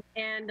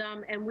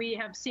 and we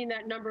have seen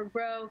that number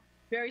grow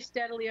very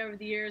steadily over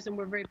the years, and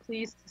we're very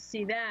pleased to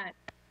see that.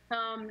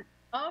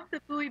 Of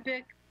the Bowie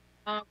BIC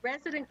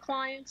resident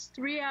clients,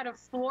 3 out of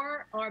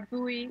 4 are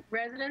Bowie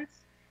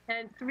residents,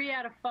 and 3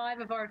 out of 5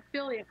 of our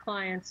affiliate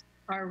clients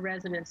are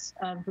residents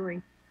of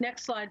Bowie.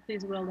 Next slide,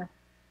 please, Wilda.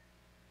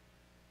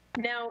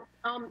 Now,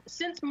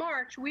 since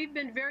March, we've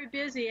been very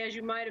busy, as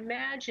you might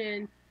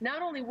imagine,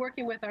 not only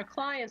working with our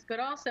clients, but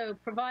also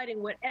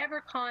providing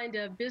whatever kind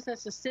of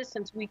business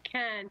assistance we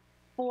can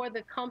for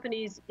the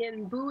companies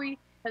in Bowie,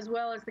 as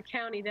well as the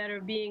county that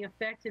are being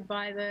affected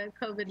by the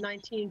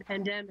COVID-19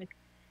 pandemic.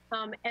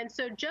 And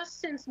so just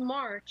since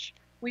March,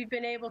 we've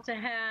been able to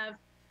have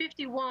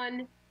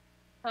 51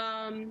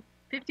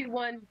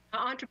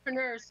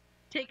 entrepreneurs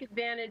take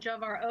advantage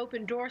of our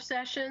open door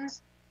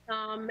sessions,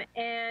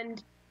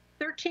 and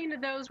 13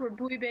 of those were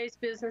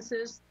Bowie-based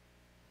businesses,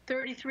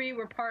 33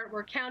 were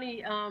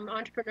county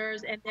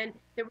entrepreneurs, and then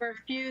there were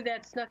a few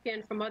that snuck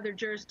in from other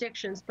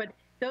jurisdictions. But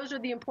those are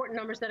the important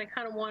numbers that I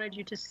kind of wanted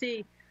you to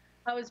see.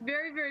 I was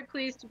very, very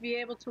pleased to be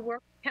able to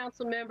work with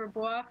Councilmember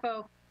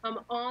Boafo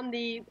on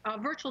the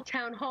virtual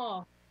town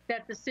hall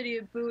that the city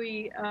of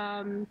Bowie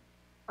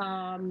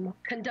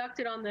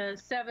conducted on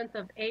the 7th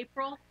of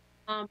April.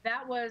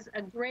 That was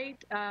a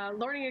great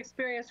learning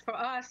experience for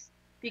us,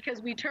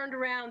 because we turned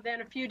around then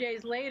a few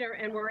days later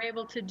and were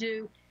able to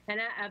do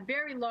a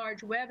very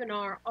large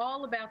webinar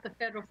all about the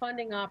federal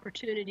funding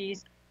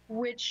opportunities,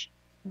 which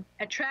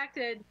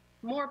attracted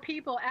more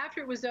people after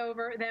it was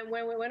over than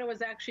when it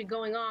was actually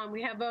going on.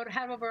 We have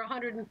over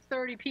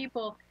 130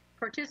 people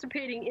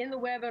participating in the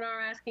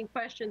webinar, asking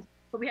questions,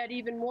 but we had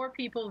even more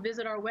people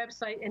visit our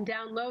website and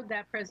download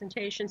that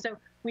presentation. So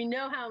we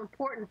know how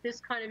important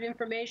this kind of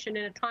information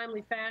in a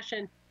timely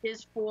fashion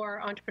is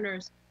for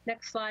entrepreneurs.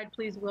 Next slide,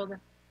 please, Wilda.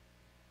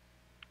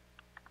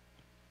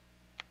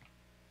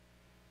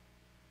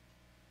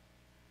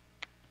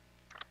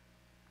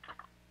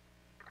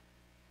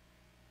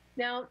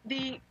 Now,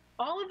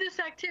 all of this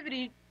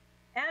activity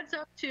adds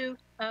up to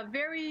a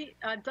very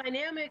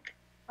dynamic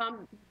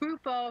group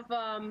of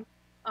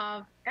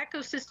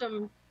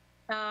ecosystem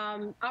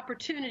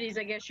opportunities,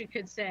 I guess you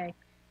could say.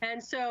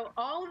 And so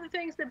all of the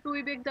things that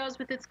Bowie Big does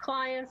with its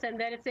clients and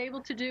that it's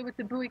able to do with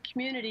the Bowie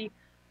community,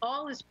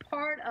 all is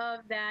part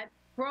of that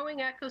growing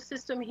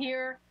ecosystem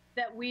here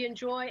that we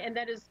enjoy and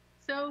that is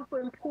so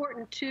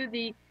important to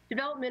the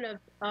development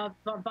of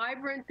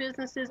vibrant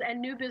businesses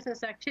and new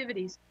business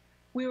activities.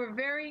 We were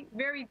very,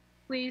 very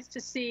pleased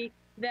to see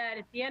that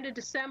at the end of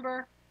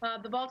December,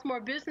 the Baltimore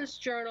Business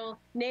Journal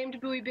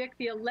named Bowie Bic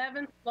the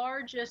 11th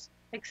largest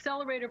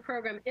accelerator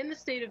program in the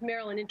state of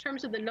Maryland in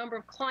terms of the number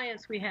of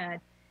clients we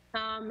had.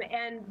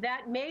 And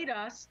that made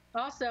us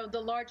also the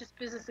largest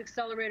business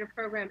accelerator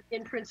program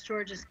in Prince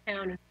George's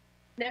County.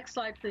 Next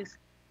slide, please.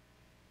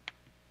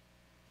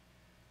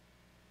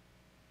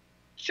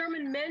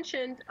 Sherman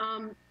mentioned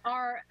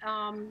our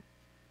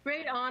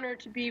great honor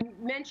to be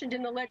mentioned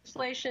in the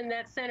legislation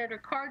that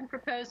Senator Cardin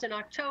proposed in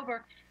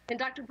October. And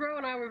Dr. Breaux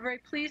and I were very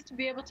pleased to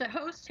be able to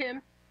host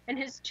him and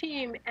his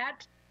team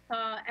at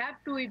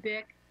Bowie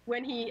Bic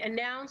when he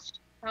announced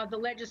the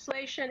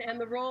legislation and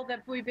the role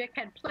that Bowie Bic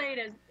had played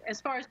as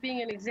far as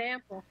being an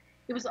example.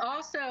 It was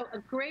also a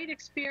great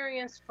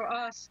experience for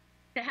us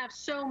to have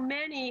so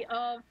many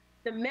of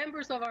the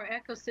members of our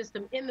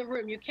ecosystem in the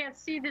room. You can't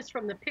see this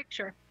from the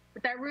picture,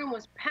 but that room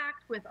was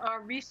packed with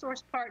our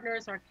resource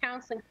partners, our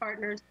counseling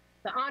partners,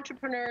 the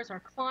entrepreneurs,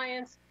 our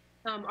clients,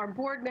 our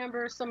board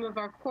members, some of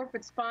our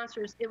corporate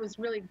sponsors. It was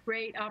really a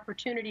great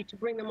opportunity to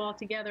bring them all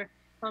together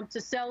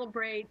to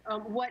celebrate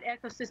what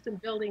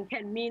ecosystem building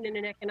can mean in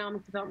an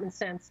economic development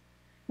sense.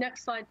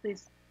 Next slide,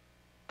 please.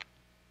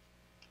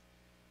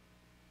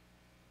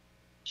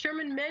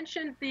 Sherman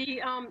mentioned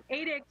the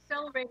 8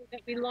 accelerator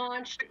that we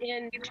launched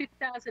in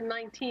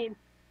 2019.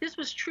 This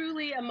was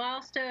truly a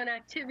milestone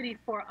activity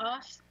for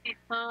us.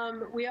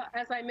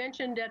 As I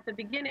mentioned at the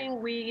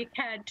beginning, we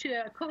had two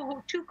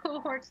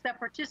cohorts that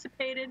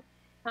participated.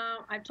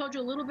 I've told you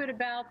a little bit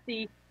about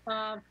the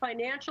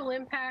financial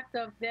impact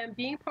of them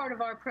being part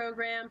of our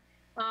program.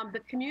 The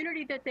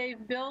community that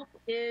they've built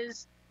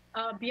is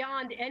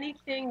beyond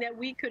anything that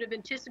we could have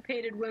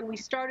anticipated when we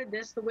started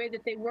this, the way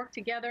that they work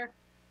together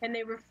and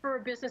they refer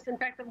business. In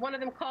fact, one of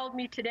them called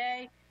me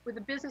today with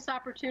a business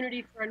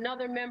opportunity for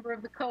another member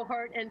of the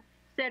cohort and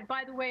said,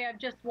 by the way, I've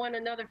just won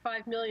another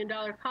 $5 million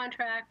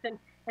contract.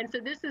 And so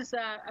this is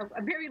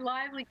a very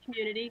lively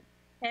community.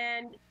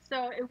 And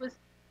so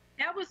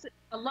that was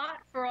a lot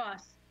for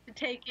us to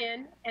take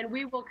in, and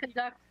we will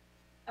conduct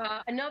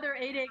another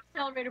 8A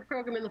accelerator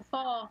program in the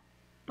fall.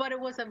 But it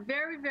was a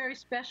very, very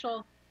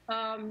special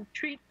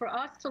treat for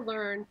us to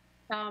learn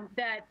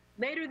that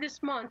later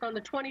this month, on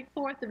the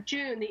 24th of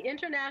June, the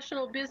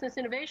International Business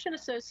Innovation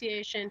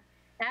Association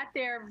at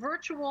their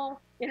virtual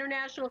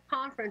international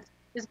conference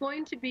is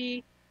going to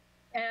be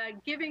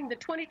giving the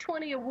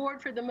 2020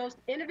 award for the most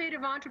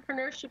innovative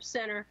entrepreneurship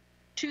center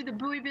to the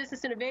Bowie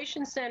Business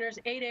Innovation Center's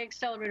 8A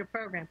Accelerator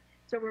program.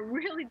 So we're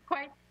really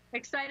quite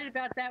excited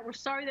about that. We're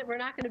sorry that we're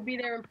not going to be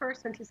there in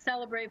person to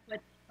celebrate, but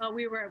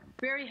we were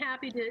very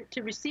happy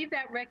to receive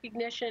that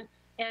recognition,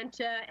 and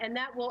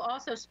that will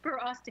also spur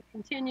us to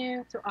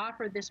continue to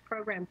offer this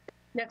program.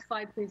 Next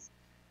slide, please.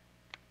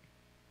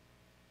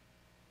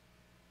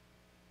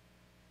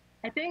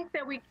 I think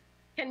that we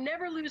can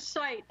never lose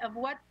sight of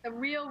what the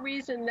real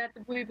reason that the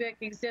Bowie Bic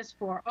exists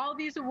for. All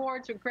these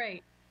awards are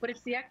great, but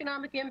it's the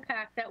economic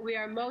impact that we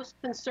are most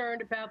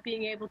concerned about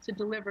being able to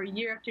deliver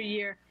year after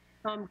year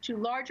to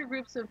larger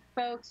groups of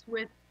folks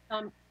with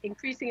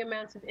increasing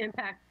amounts of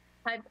impact.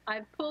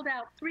 I've pulled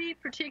out 3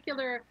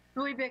 particular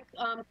Bowie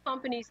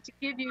companies to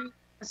give you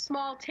a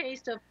small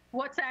taste of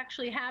what's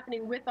actually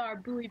happening with our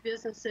Bowie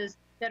businesses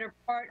that are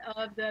part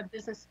of the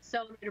Business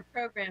Accelerator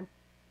program.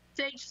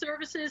 Sage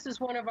Services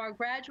is one of our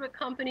graduate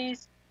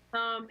companies,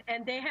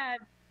 and they have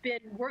been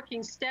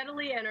working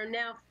steadily and are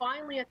now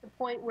finally at the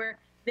point where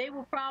they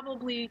will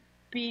probably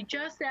be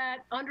just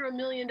at under $1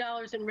 million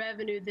in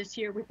revenue this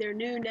year with their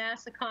new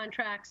NASA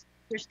contracts,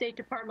 their State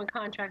Department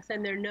contracts,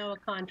 and their NOAA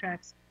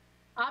contracts.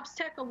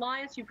 OpsTech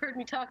Alliance, you've heard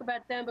me talk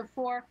about them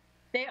before.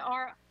 They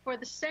are, for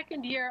the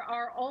 2nd year,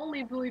 our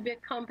only Bowie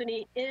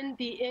company in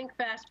the Inc.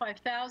 Fast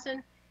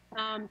 5000.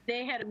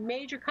 They had a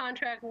major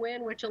contract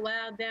win, which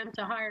allowed them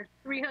to hire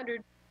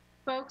 300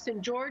 folks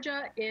in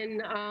Georgia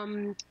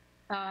in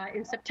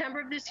September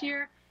of this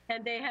year,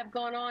 and they have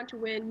gone on to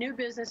win new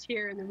business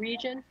here in the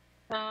region.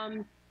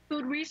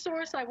 Food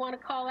Resource, I want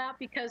to call out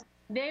because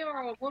they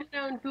are a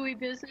woman-owned Bowie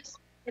business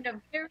in a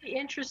very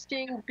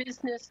interesting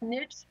business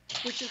niche,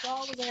 which is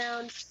all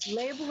around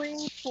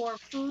labeling for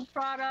food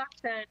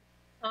products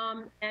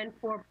and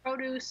for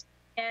produce.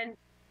 And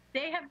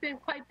they have been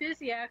quite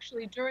busy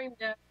actually during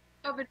the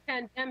COVID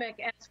pandemic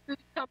as food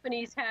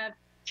companies have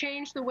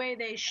changed the way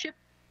they ship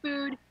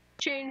food,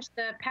 changed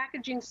the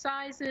packaging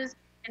sizes,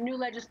 and new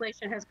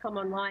legislation has come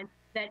online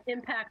that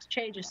impacts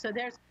changes. So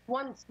there's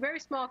one very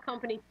small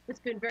company that's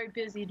been very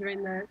busy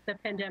during the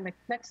pandemic.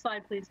 Next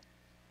slide, please.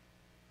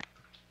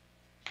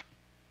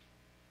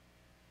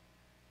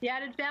 The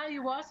added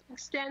value also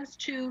extends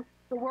to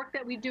the work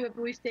that we do at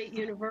Bowie State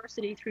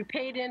University through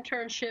paid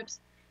internships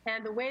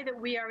and the way that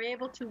we are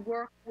able to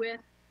work with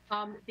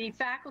the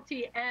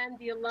faculty and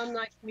the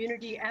alumni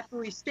community at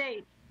Bowie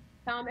State.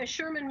 As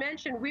Sherman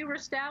mentioned, we were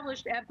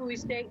established at Bowie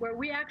State where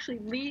we actually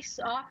lease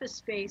office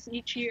space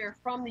each year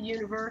from the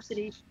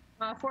university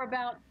for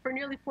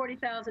nearly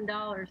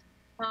 $40,000.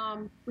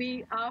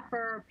 We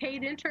offer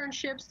paid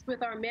internships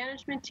with our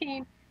management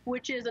team,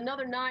 which is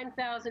another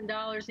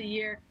 $9,000 a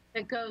year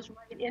that goes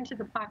right into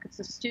the pockets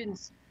of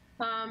students.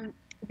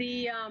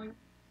 The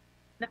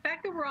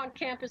fact that we're on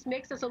campus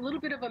makes us a little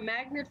bit of a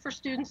magnet for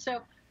students.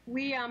 So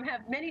we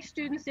have many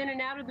students in and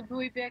out of the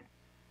Bowie BIC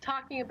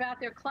talking about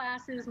their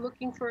classes,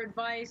 looking for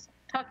advice,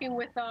 talking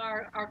with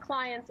our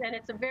clients, and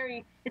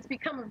it's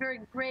become a very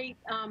great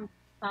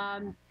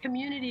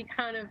community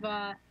kind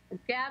of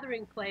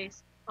gathering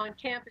place on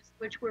campus,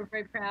 which we're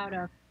very proud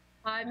of.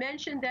 I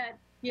mentioned that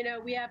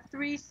we have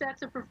 3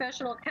 sets of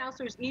professional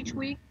counselors each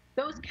week.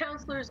 Those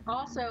counselors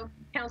also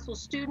counsel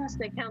students,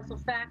 they counsel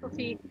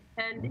faculty,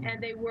 and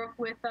they work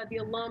with the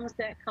alums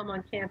that come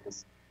on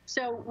campus.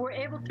 So we're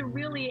able to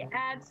really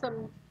add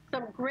some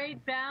great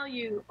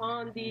value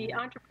on the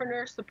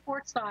entrepreneur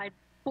support side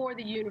for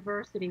the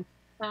university.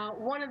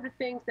 One of the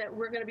things that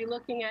we're going to be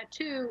looking at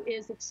too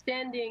is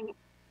extending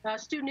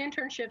student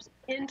internships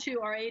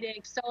into our 8A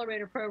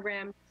Accelerator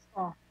program this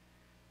fall.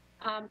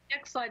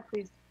 Next slide,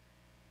 please.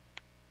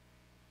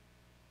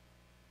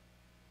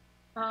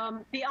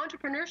 The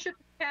Entrepreneurship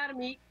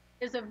Academy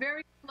is a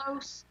very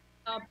close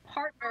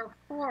partner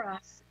for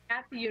us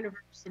at the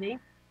university.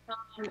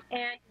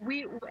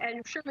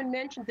 And Sherman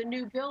mentioned the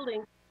new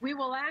building. We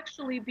will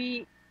actually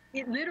be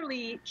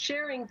literally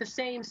sharing the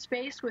same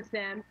space with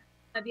them.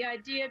 The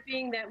idea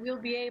being that we'll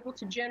be able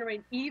to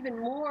generate even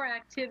more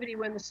activity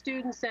when the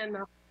students and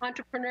the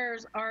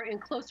entrepreneurs are in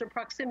closer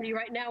proximity.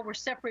 Right now, we're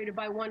separated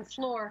by 1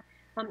 floor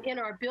in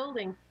our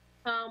building.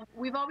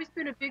 We've always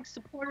been a big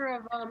supporter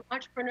of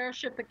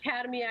Entrepreneurship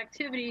Academy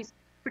activities,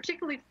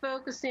 particularly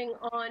focusing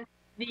on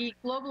the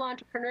global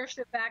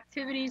entrepreneurship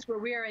activities where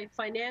we are a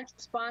financial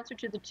sponsor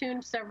to the tune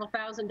of several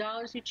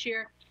 $1,000s each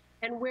year,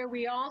 and where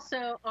we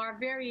also are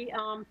very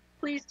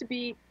pleased to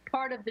be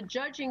part of the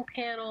judging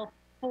panel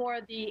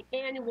for the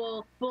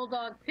annual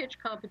Bulldog Pitch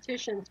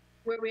competitions,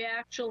 where we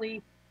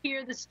actually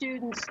hear the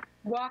students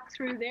walk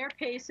through their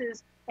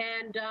paces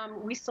and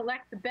we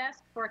select the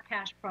best for a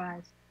cash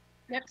prize.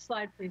 Next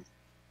slide, please.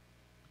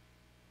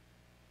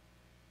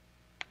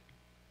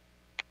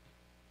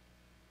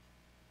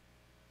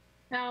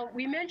 Now,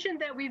 we mentioned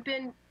that we've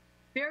been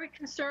very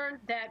concerned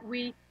that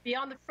we be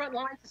on the front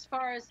lines as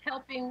far as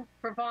helping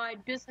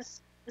provide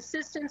business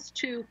assistance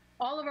to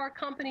all of our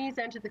companies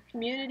and to the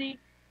community.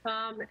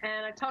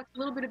 And I talked a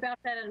little bit about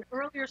that in an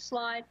earlier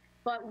slide,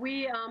 but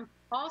we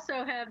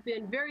also have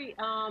been very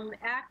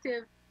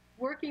active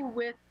working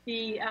with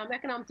the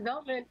Economic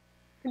Development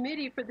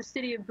Committee for the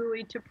City of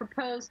Bowie to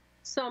propose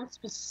some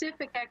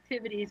specific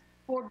activities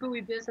for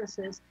Bowie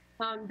businesses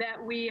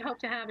that we hope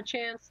to have a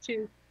chance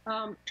to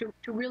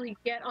really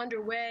get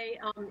underway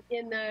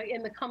in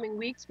the coming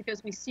weeks,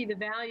 because we see the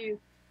value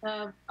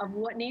of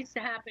what needs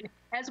to happen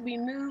as we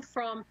move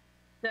from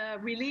the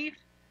relief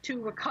to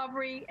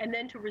recovery and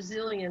then to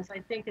resilience. I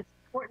think it's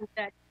important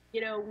that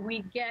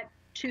we get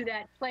to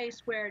that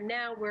place where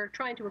now we're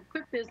trying to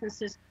equip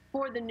businesses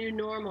for the new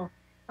normal.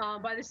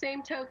 By the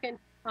same token,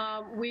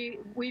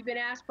 we've been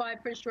asked by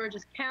Prince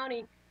George's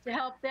County to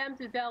help them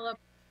develop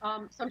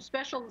some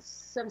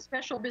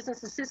special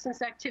business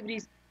assistance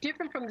activities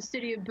different from the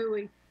city of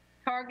Bowie,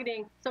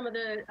 targeting some of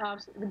the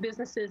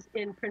businesses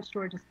in Prince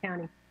George's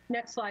County.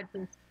 Next slide,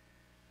 please.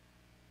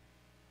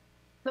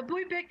 The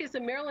Bowie BIC is a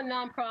Maryland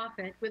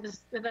nonprofit with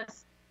a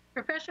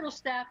professional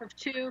staff of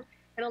 2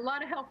 and a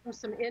lot of help from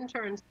some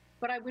interns.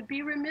 But I would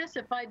be remiss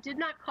if I did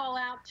not call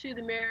out to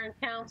the mayor and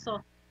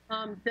council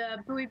the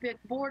Bowie BIC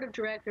Board of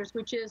Directors,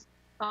 which is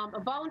a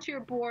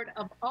volunteer board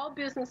of all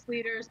business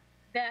leaders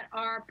that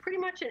are pretty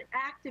much an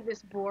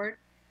activist board,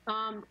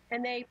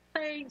 and they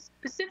play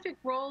specific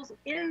roles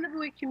in the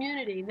Bowie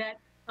community that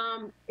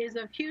is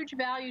of huge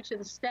value to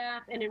the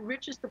staff and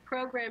enriches the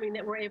programming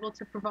that we're able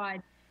to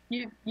provide.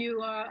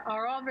 You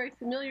are all very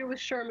familiar with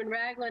Sherman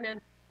Ragland, and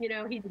you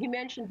know he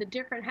mentioned the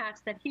different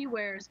hats that he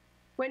wears.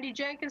 Wendy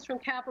Jenkins from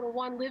Capital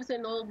One lives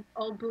in Old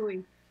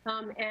Bowie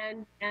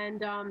and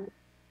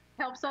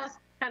helps us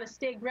kind of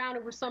stay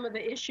grounded with some of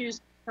the issues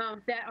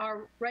that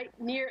are right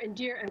near and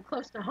dear and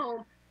close to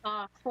home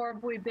for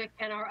Bowie BIC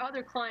and our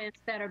other clients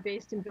that are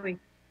based in Bowie.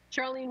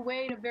 Charlene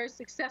Wade, a very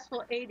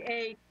successful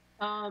 8A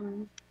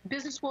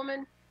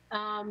businesswoman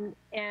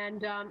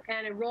and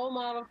a role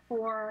model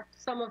for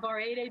some of our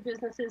 8A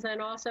businesses and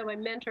also a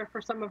mentor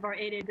for some of our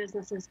 8A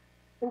businesses.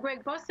 And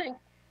Greg Bussing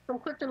from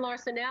Clifton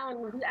Larson Allen,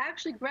 who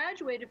actually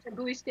graduated from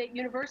Bowie State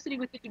University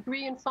with a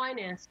degree in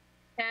finance.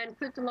 And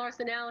Clifton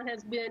Larson Allen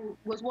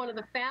was one of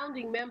the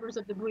founding members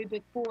of the Bowie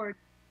BIC board.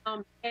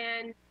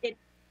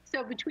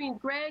 So between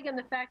Greg and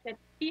the fact that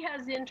he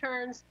has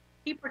interns,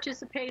 he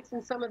participates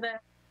in some of the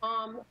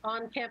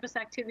on-campus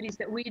activities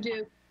that we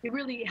do, it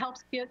really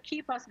helps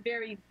keep us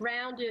very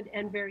grounded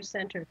and very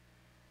centered.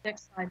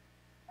 Next slide.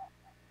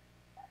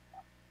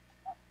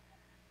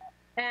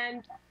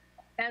 And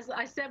as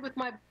I said with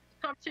my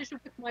conversation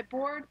with my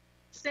board,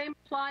 same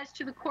applies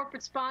to the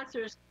corporate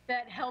sponsors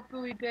that help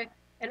Bowie BIC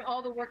and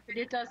all the work that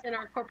it does in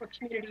our corporate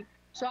community.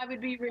 So I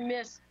would be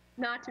remiss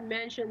not to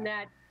mention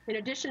that in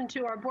addition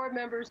to our board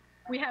members,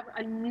 we have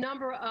a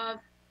number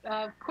of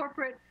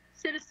corporate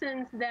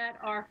citizens that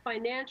are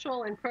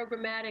financial and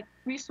programmatic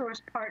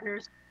resource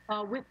partners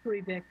with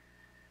Bowie BIC.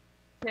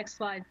 Next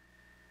slide.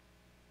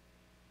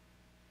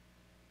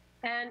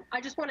 And I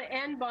just want to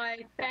end by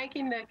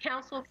thanking the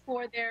council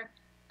for their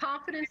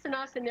confidence in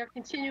us and their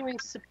continuing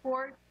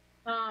support.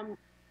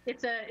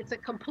 It's a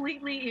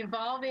completely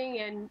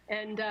evolving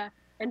and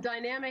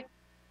dynamic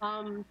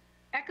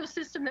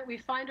ecosystem that we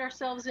find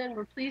ourselves in.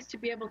 We're pleased to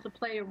be able to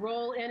play a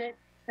role in it,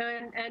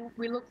 and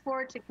we look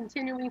forward to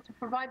continuing to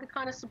provide the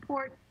kind of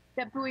support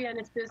that Bowie and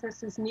its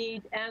businesses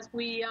need as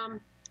we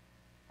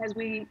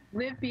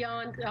live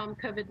beyond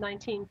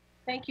COVID-19.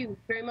 Thank you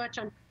very much.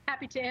 I'm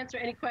happy to answer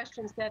any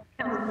questions that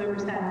council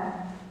members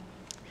have.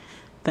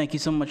 Thank you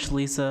so much,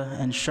 Lisa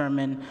and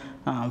Sherman,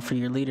 for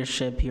your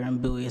leadership here in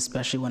Bowie,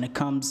 especially when it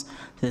comes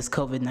to this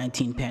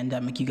COVID-19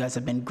 pandemic. You guys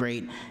have been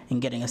great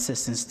in getting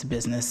assistance to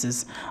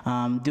businesses.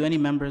 Do any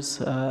members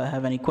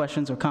have any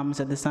questions or comments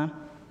at this time?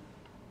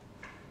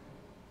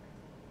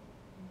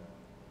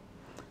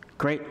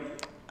 Great.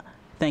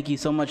 Thank you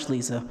so much,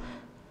 Lisa.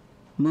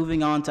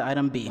 Moving on to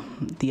item B,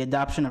 the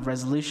adoption of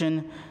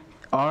resolution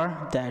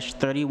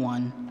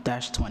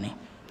R-31-20.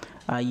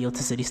 I yield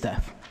to city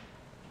staff.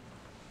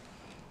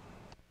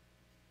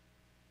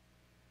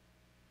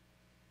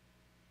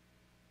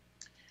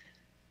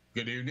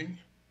 Good evening.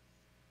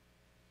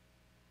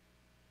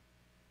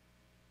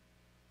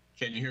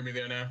 Can you hear me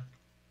there now?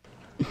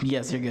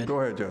 Yes, you're good. Go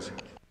ahead, Jesse.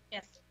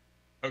 Yes.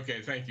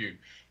 Okay, thank you.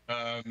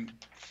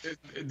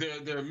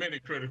 There are many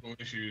critical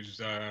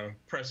issues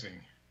pressing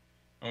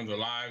on the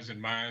lives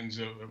and minds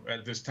of,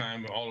 at this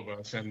time, all of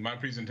us. And my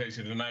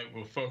presentation tonight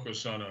will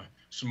focus on a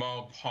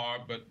small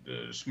part, but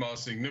a small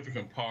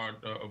significant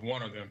part of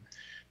one of them.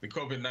 The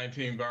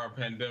COVID-19 viral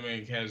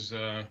pandemic has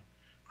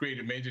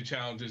created major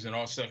challenges in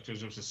all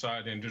sectors of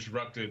society and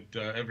disrupted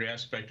every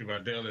aspect of our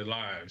daily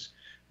lives.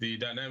 The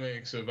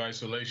dynamics of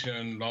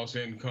isolation, lost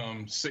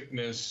income,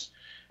 sickness,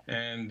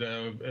 and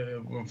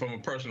from a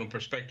personal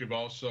perspective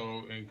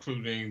also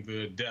including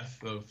the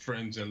death of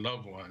friends and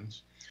loved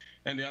ones,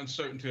 and the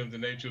uncertainty of the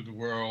nature of the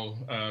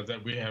world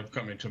that we have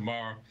coming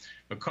tomorrow,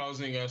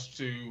 causing us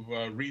to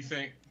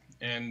rethink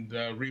and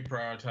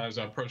reprioritize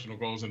our personal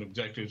goals and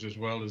objectives as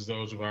well as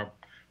those of our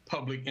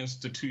public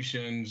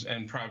institutions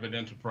and private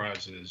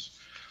enterprises.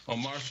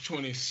 On March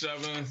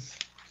 27th,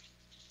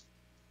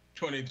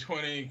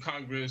 2020,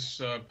 Congress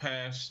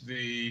passed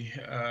the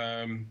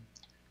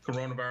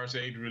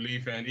Coronavirus Aid,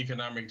 Relief, and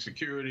Economic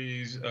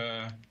Security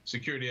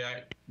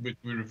Act, which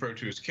we refer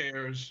to as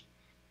CARES.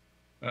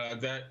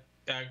 That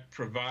act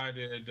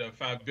provided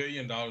 $5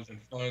 billion in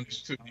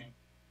funds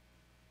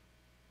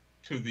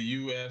to the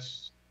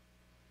U.S.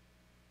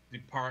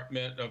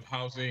 Department of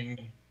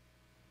Housing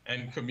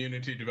and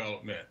Community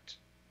Development.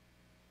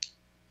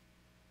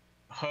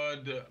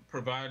 HUD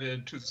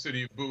provided to the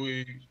city of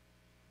Bowie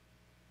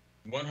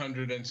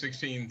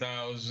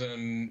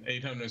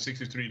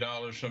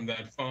 $116,863 from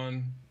that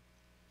fund.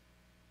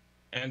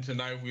 And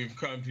tonight we've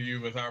come to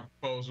you with our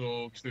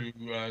proposal to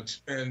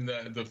spend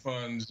the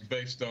funds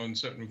based on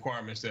certain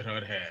requirements that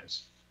HUD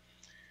has.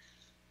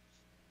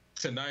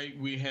 Tonight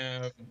we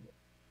have,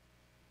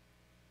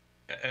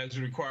 as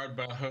required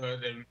by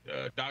HUD,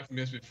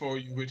 documents before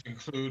you which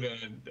include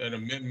an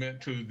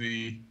amendment to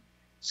the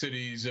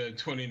city's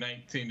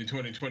 2019 to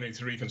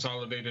 2023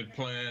 consolidated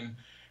plan,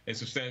 a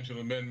substantial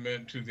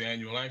amendment to the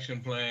annual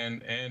action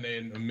plan, and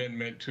an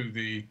amendment to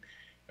the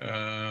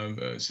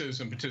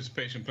citizen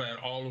participation plan,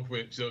 all of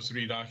which, those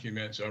three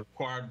documents, are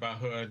required by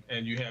HUD,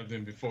 and you have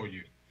them before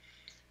you.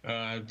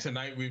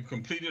 Tonight we've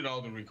completed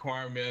all the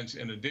requirements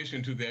in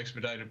addition to the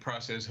expedited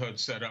process HUD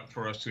set up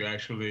for us to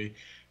actually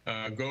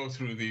go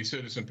through the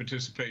citizen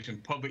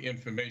participation public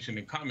information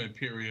and comment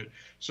period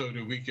so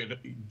that we could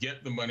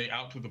get the money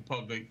out to the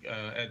public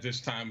at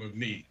this time of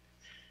need.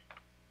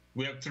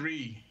 We have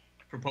three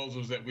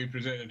proposals that we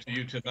presented to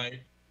you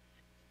tonight,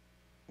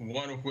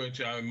 one of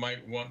which I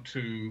might want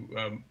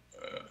to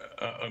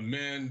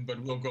amend, but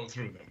we'll go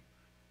through them.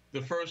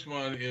 The first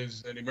one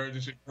is an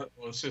emergency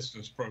rental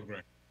assistance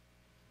program.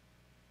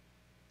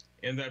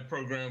 In that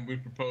program, we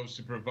propose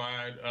to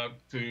provide up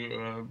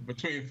to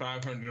between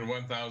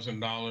 $500 and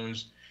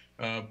 $1,000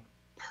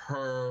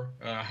 per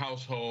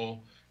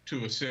household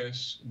to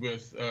assist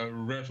with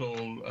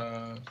rental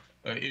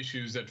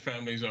issues that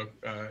families are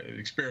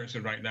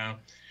experiencing right now.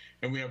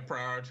 And we have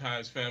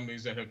prioritized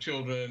families that have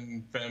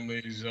children,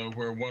 families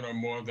where one or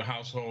more of the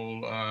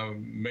household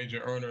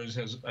major earners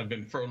have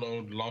been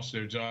furloughed, lost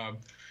their job,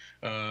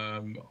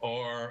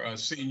 or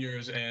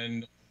seniors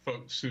and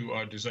folks who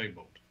are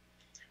disabled.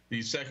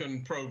 The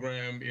second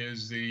program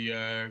is the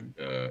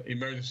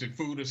Emergency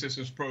Food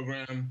Assistance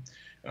Program,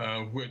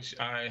 which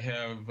I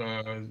have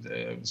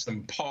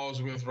some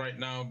pause with right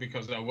now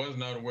because I was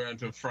not aware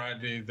until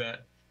Friday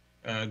that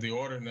the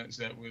ordinance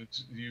that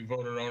you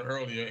voted on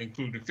earlier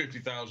included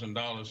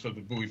 $50,000 for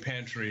the Bowie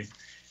pantry,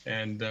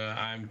 and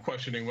I'm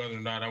questioning whether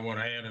or not I want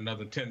to add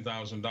another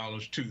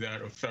 $10,000 to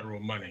that of federal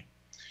money.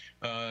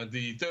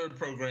 The third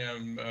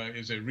program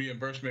is a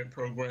reimbursement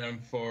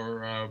program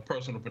for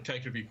personal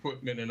protective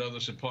equipment and other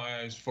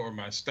supplies for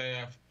my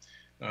staff.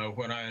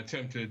 When I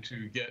attempted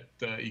to get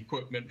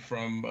equipment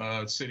from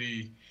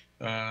city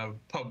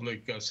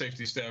public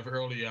safety staff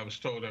earlier, I was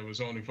told that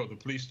was only for the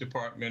police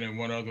department and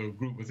one other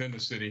group within the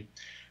city.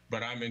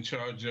 But I'm in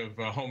charge of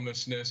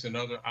homelessness and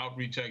other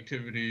outreach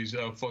activities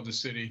for the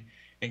city,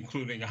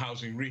 including a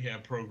housing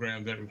rehab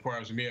program that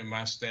requires me and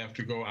my staff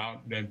to go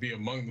out and be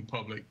among the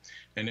public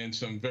and in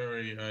some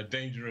very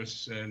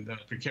dangerous and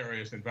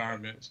precarious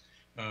environments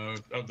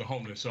of the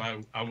homeless. So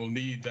I will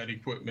need that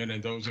equipment,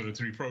 and those are the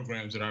three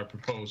programs that I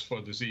propose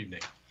for this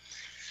evening.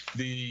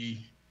 The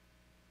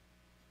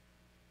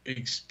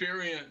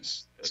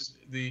experience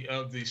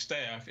of the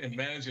staff in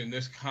managing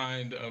this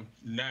kind of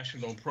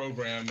national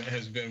program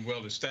has been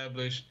well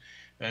established,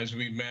 as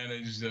we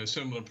managed a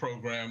similar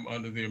program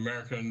under the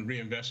American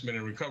Reinvestment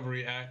and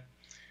Recovery Act,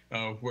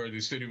 where the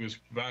city was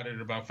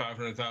provided about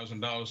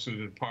 $500,000 to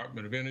the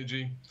Department of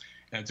Energy.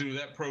 And through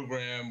that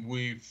program,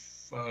 we've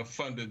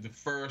funded the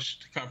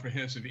first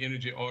comprehensive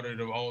energy audit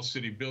of all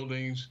city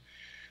buildings.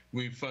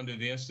 We've funded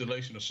the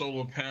installation of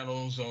solar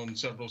panels on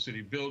several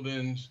city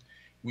buildings.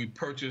 We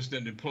purchased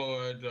and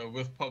deployed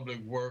with Public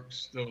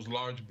Works those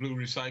large blue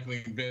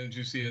recycling bins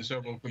you see in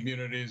several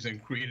communities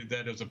and created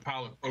that as a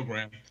pilot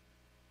program.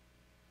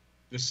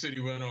 The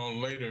city went on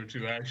later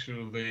to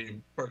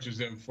actually purchase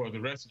them for the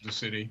rest of the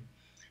city.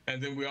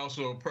 And then we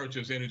also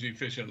purchased energy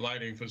efficient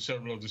lighting for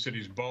several of the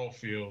city's ball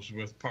fields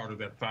with part of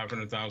that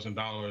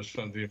 $500,000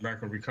 from the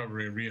American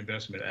Recovery and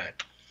Reinvestment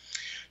Act.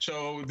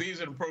 So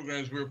these are the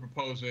programs we're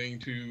proposing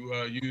to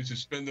use to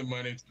spend the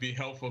money to be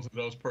helpful to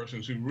those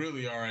persons who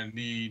really are in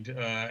need.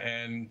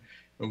 And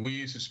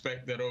we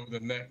suspect that over the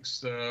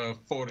next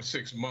 4 to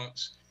 6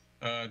 months,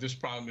 this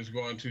problem is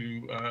going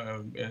to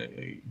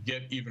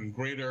get even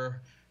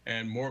greater,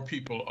 and more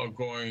people are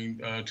going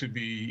to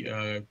be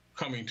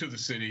coming to the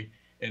city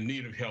in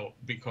need of help,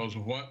 because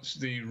once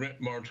the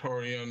rent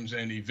moratoriums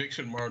and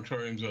eviction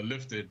moratoriums are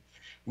lifted,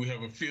 we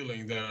have a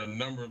feeling that a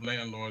number of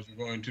landlords are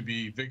going to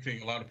be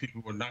evicting a lot of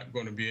people who are not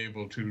going to be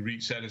able to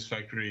reach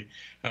satisfactory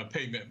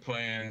payment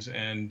plans.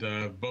 And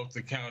both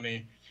the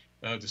county,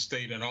 the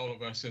state, and all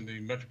of us in the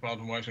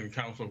Metropolitan Washington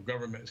Council of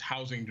Governments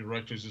Housing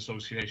Directors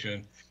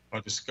Association are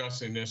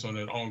discussing this on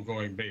an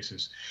ongoing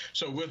basis.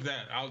 So with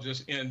that, I'll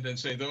just end and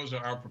say those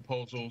are our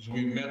proposals.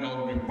 We met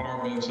all the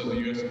requirements of the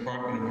U.S.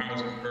 Department of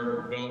Housing and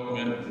Urban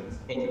Development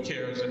for the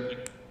CARES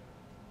Act.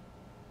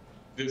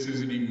 This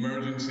is an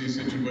emergency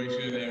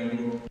situation,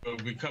 and we'll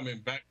be coming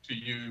back to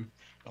you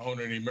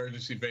on an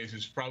emergency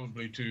basis,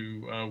 probably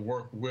to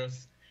work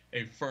with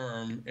a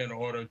firm in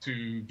order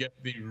to get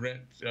the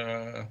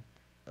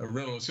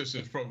rental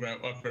assistance program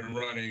up and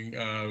running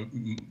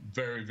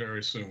very,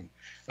 very soon.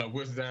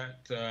 With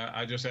that,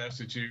 I just ask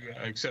that you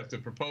accept the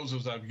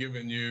proposals I've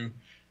given you.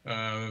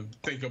 We'll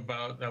think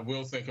about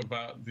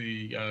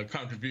the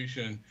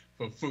contribution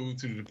for food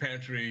to the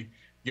pantry,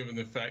 given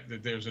the fact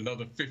that there's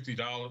another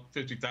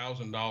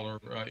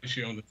 $50,000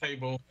 issue on the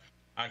table.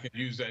 I can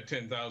use that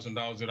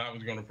 $10,000 that I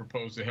was going to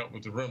propose to help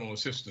with the rental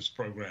assistance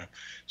program.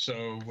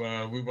 So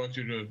we want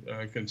you to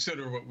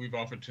consider what we've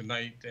offered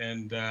tonight,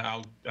 and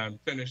I'm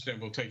finished, and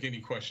we'll take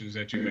any questions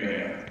that you may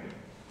have.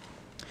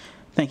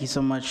 Thank you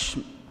so much.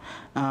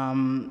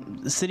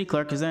 City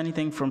Clerk, is there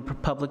anything from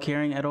public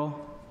hearing at all?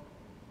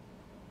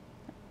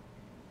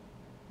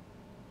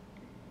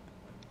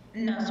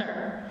 No,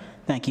 sir.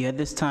 Thank you. At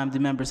this time, do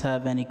members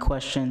have any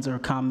questions or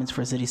comments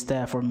for city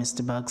staff or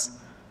Mr. Bugs?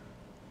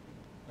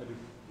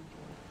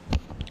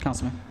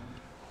 Councilman.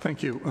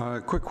 Thank you.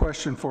 Quick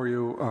question for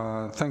you.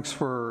 Thanks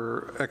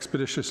for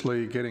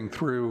expeditiously getting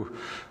through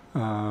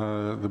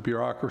the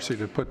bureaucracy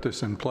to put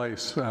this in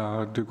place.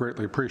 Do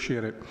greatly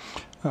appreciate it.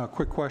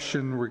 Quick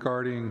question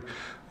regarding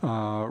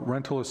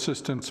rental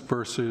assistance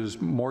versus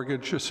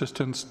mortgage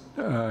assistance.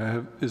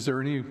 Is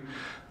there any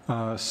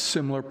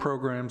similar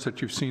programs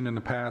that you've seen in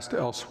the past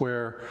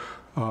elsewhere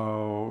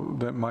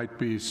that might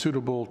be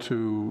suitable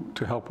to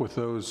help with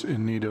those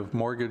in need of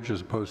mortgage as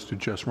opposed to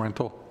just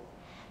rental?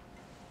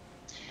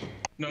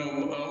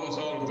 No, almost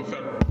all of the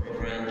federal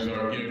programs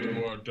are geared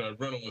toward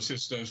rental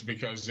assistance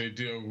because they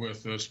deal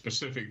with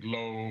specific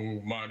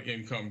low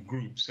income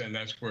groups, and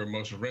that's where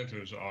most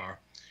renters are.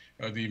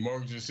 The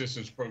mortgage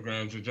assistance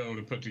programs are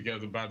generally put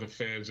together by the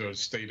feds or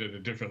state at a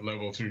different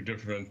level through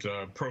different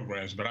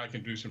programs, but I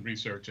can do some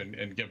research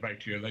and get back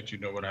to you and let you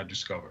know what I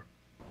discover.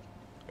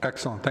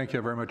 Excellent. Thank you.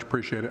 I very much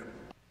appreciate it.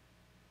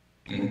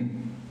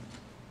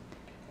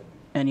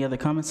 Any other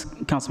comments?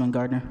 Councilman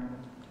Gardner.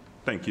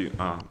 Thank you,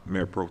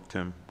 Mayor Pro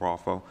Tem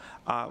Brafo.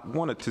 I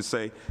wanted to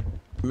say,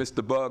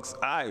 Mr. Bugs,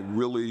 I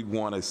really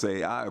want to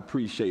say I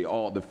appreciate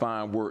all the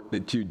fine work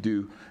that you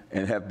do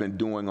and have been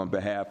doing on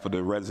behalf of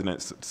the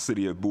residents of the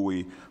city of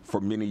Bowie for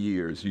many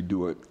years. You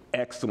do an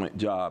excellent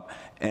job.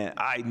 And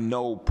I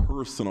know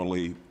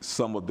personally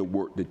some of the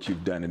work that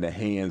you've done in the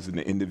hands and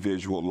the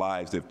individual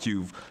lives that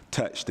you've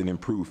touched and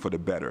improved for the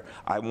better.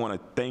 I want to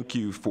thank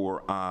you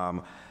for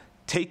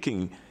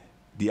taking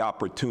the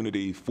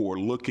opportunity for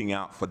looking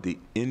out for the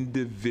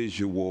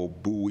individual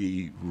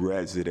Bowie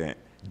resident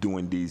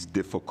during these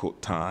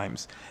difficult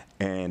times.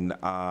 And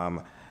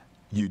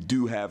you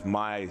do have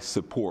my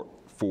support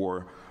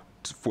for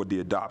the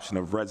adoption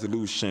of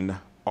Resolution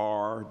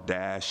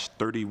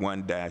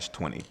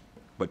R-31-20.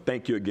 But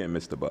thank you again,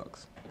 Mr.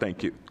 Bugs.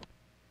 Thank you.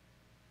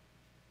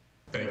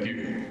 Thank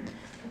you.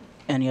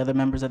 Any other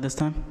members at this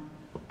time?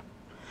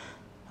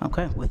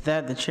 Okay, with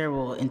that, the chair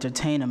will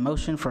entertain a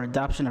motion for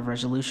adoption of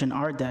Resolution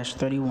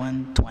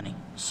R-31-20.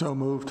 So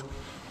moved.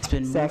 It's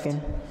been moved.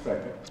 Second.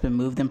 It's been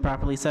moved and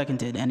properly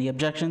seconded. Any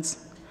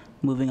objections?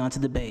 Moving on to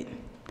debate.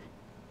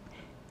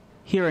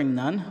 Hearing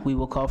none, we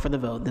will call for the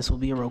vote. This will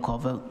be a roll call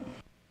vote.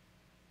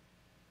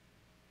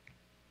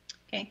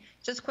 Okay,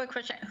 just a quick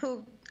question.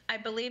 Who, I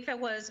believe it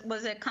was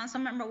it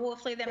Councilmember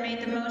Wolfley that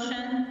made the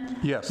motion?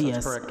 Yes,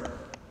 that's correct.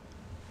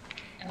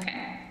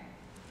 Okay.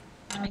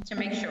 I need to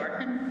make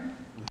sure. Okay.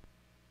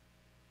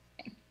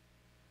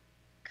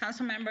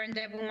 Councilmember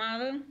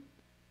Ndebumalu?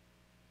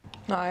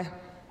 Aye.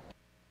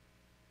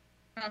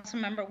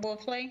 Councilmember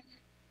Wolfley?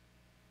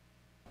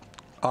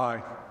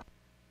 Aye.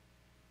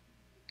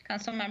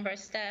 Councilmember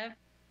Stev?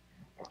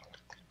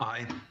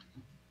 Aye.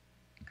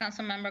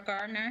 Councilmember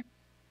Gardner?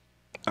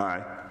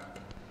 Aye.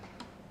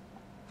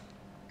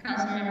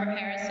 Councilmember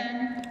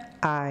Harrison?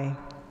 Aye.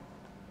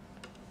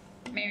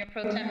 Mayor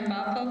Pro Tem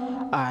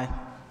Buffo? Aye.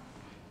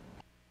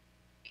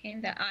 Okay,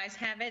 the ayes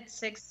have it,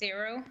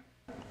 6-0.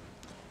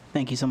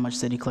 Thank you so much,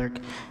 City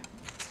Clerk.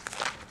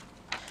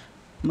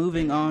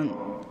 Moving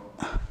on.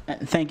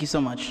 Thank you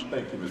so much.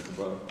 Thank you, Mr.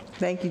 Bugs.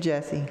 Thank you,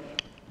 Jesse.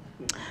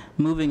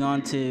 Moving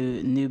on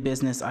to new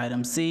business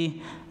item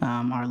C,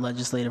 our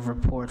legislative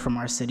report from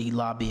our city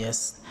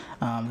lobbyist,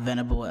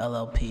 Venable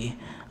LLP.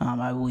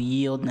 I will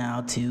yield now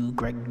to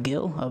Greg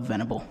Gill of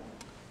Venable.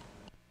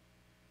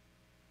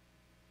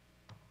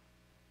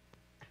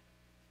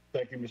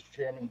 Thank you, Mr.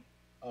 Chairman.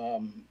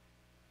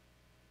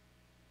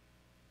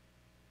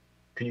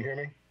 Can you hear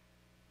me?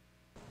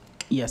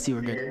 Yes, you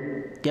were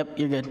good. Yep,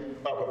 you're good.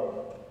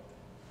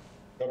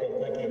 Okay,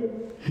 thank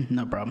you.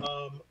 No problem.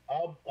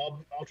 I'll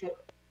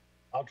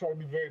try to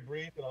be very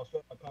brief, and I'll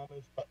start my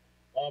comments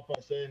off by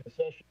saying the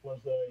session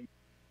was a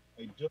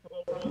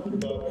difficult one.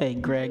 But Hey,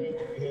 Greg,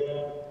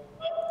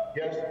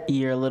 yes.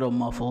 you're a little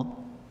muffled.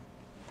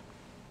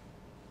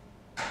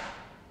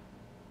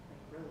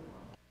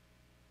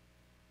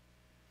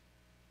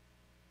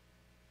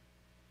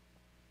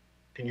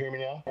 Can you hear me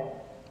now?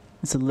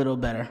 It's a little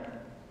better.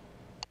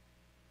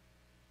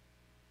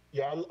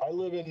 Yeah, I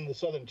live in the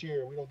southern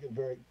tier. We don't have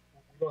very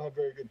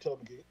good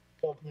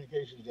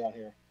telecommunications down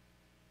here.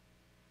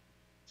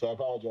 So I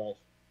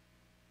apologize.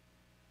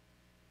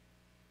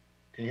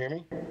 Can you hear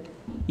me?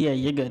 Yeah,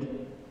 you're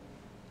good.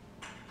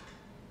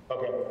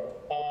 Okay.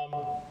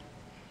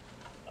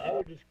 I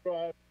would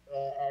describe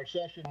our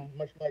session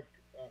much like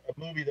a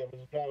movie that was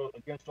entitled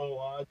Against All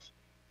Odds.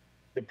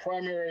 The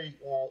primary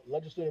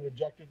legislative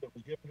objective that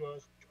was given to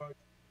us, charged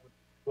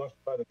to us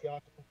by the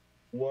council,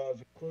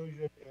 was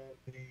inclusion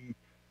in the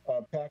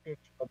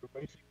package of the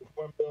racing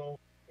reform bill,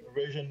 a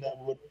provision that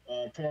would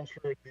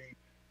transfer the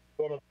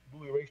former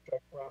Bowie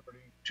racetrack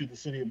property to the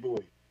city of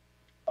Bowie.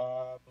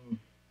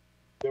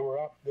 There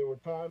were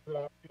times and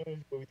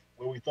opportunities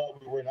where we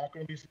thought we were not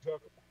going to be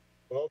successful,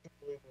 but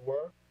ultimately we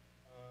were.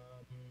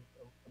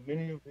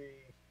 Many of the,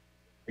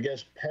 I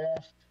guess,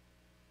 past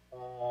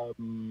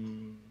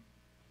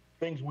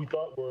things we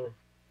thought were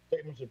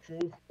statements of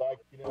truth, like,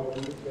 you know,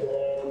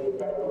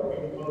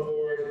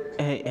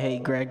 Hey,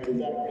 Greg.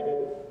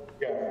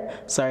 Yeah.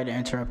 Sorry to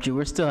interrupt you.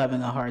 We're still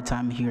having a hard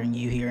time hearing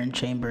you here in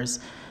chambers.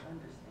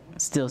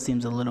 It still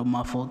seems a little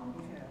muffled.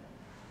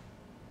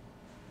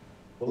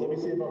 Well, let me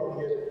see if I can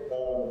get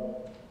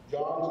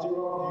John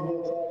still on. Do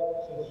you want to try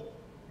it since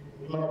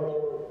you might have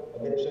a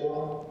better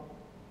sound?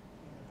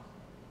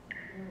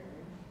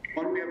 Why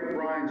don't we have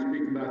Brian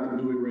speak about the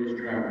Bowie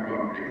racetrack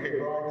property? Okay,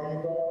 Brian, can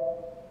you go?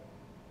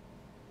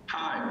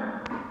 Hi.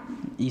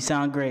 You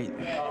sound great.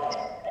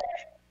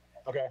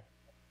 Okay.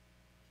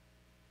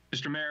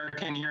 Mr. Mayor,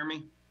 can you hear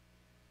me?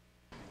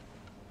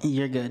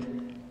 You're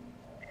good.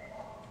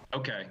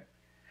 Okay.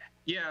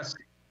 Yes.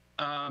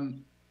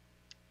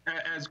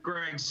 As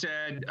Greg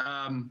said,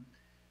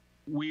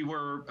 we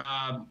were,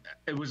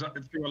 it was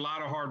through a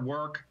lot of hard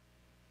work.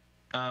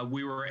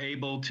 We were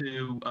able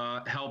to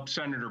help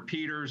Senator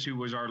Peters, who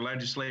was our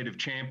legislative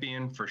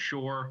champion for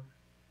sure,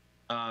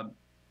 have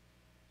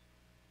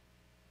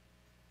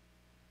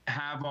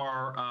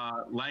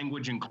our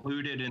language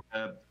included in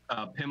the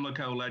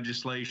Pimlico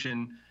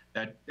legislation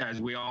that, as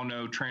we all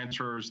know,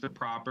 transfers the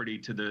property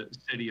to the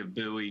city of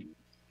Bowie,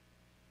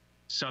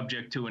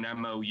 subject to an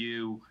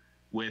MOU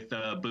with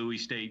Bowie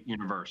State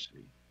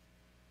University.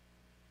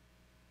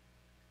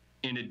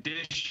 In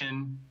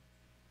addition,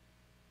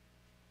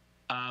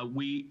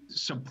 we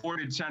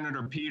supported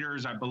Senator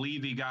Peters. I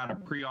believe he got a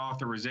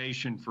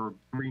pre-authorization for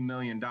 $3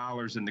 million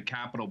in the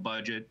capital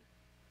budget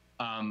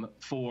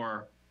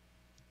for,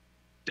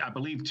 I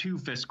believe, 2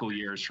 fiscal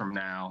years from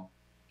now.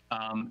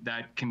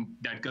 That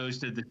goes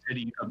to the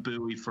city of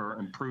Bowie for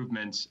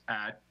improvements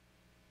at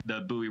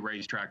the Bowie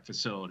racetrack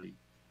facility.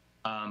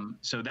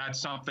 So that's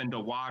something to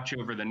watch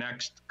over the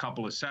next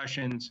couple of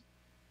sessions,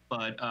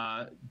 but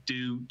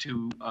due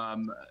to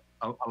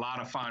a lot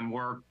of fine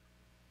work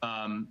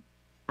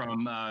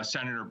from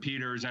Senator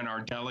Peters and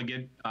our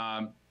delegate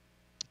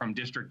from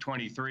District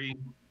 23,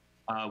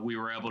 we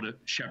were able to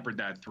shepherd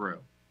that through.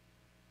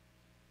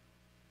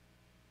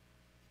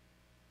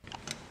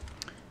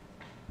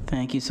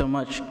 Thank you so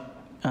much.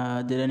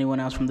 Did anyone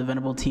else from the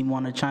Venable team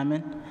want to chime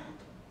in?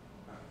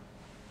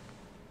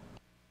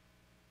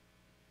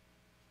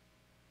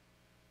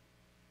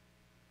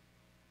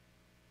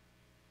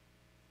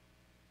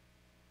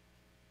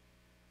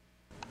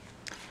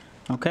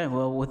 Okay,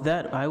 well, with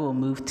that, I will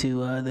move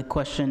to the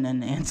question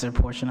and answer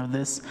portion of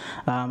this.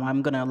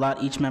 I'm going to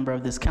allot each member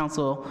of this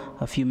council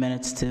a few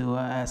minutes to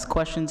ask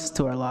questions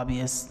to our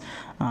lobbyists,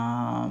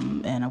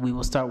 and we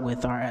will start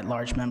with our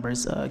at-large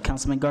members.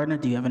 Councilman Gardner,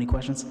 do you have any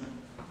questions?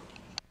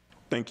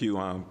 Thank you,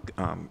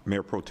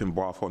 Mayor Pro Tem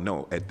Barfoot.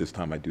 No, at this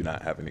time, I do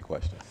not have any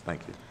questions.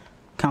 Thank you.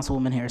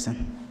 Councilwoman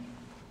Harrison.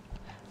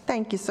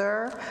 Thank you,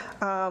 sir.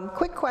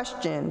 Quick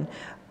question.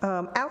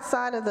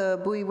 Outside of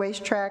the Bowie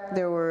racetrack,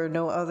 there were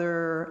no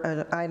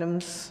other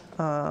items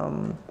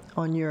on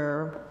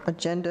your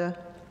agenda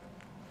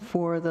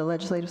for the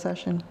legislative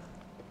session?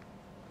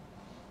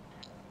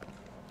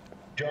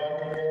 John,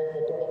 can you answer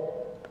the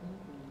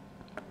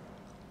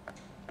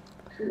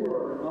question?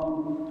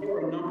 Sure. There are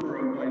a number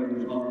of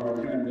items on our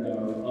agenda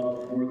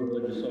for the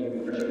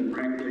legislative session.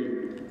 Frankly,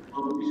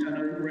 we sent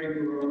out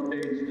regular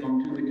updates to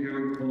the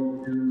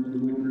council during the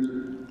winters,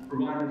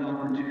 provided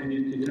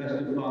opportunities to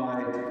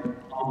testify.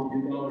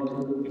 We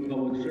followed the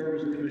Public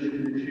Service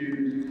Commission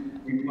issues.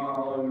 We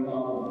followed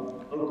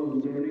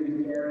local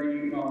zoning authority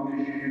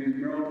issues,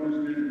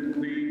 Maryland Resident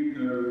League,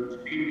 the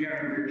speed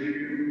counter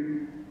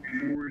issue. We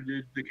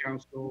forwarded the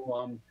council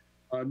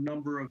a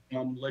number of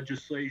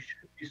legislation,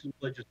 pieces of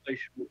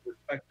legislation with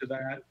respect to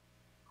that.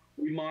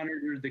 We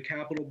monitored the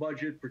capital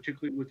budget,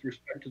 particularly with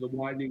respect to the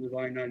widening of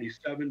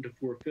I-97 to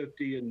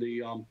 450 and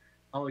the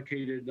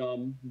allocated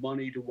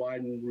money to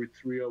widen Route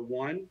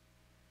 301.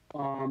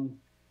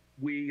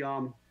 We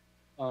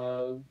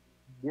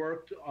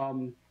worked,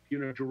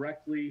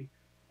 directly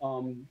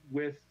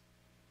with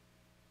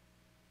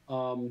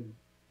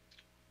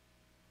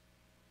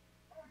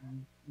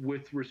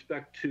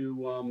respect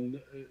to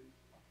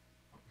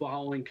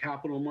following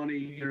capital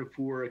money,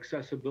 for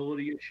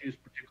accessibility issues,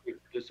 particularly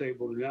for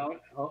disabled and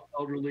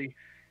elderly.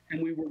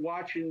 And we were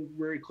watching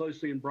very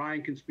closely, and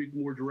Brian can speak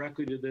more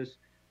directly to this,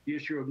 the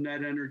issue of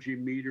net energy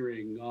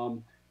metering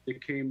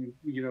that came,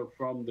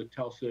 from the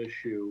Tulsa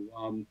issue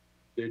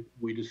that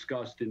we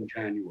discussed in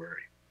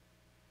January.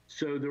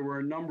 So there were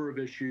a number of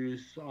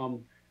issues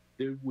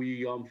that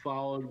we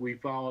followed. We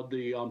followed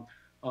the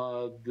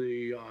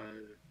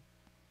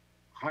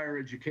higher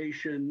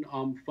education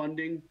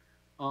funding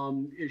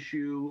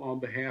issue on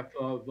behalf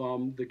of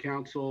the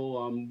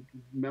council.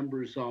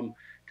 Members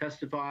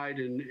testified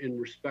in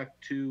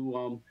respect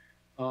to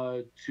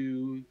the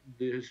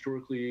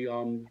historically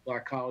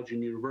Black college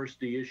and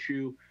university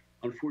issue.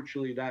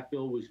 Unfortunately, that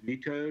bill was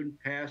vetoed,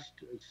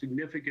 passed a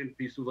significant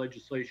piece of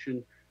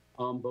legislation,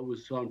 but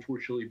was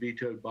unfortunately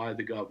vetoed by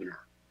the governor.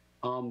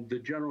 The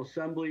General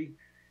Assembly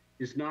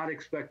is not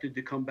expected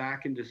to come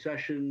back into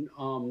session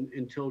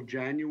until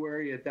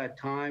January. At that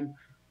time,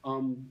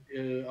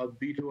 a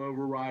veto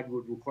override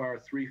would require a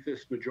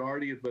 3/5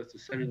 majority of both the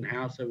Senate and the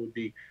House. That would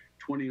be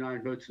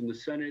 29 votes in the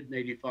Senate and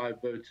 85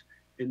 votes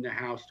in the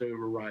House to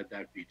override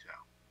that veto.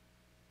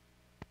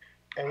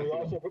 And we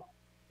also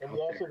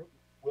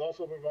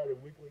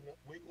provided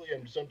weekly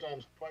and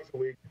sometimes twice a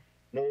week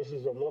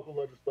notices of local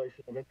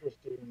legislation of interest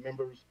to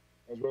members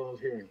as well as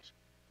hearings.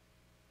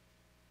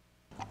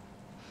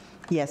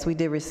 Yes, we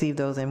did receive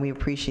those, and we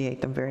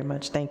appreciate them very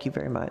much. Thank you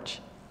very much.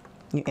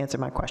 You answered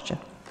my question.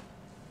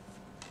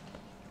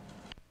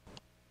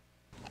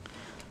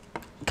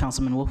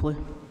 Councilman Wolfley?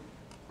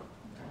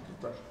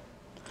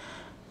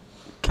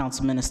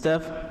 Councilman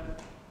Esteve?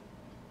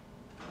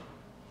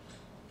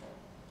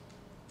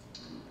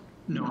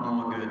 No, I'm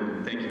all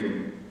good. Thank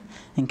you.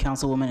 And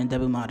Councilwoman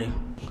Ndebumadi?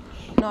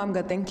 No, I'm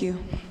good, thank you.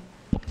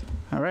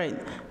 All right.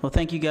 Well,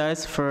 thank you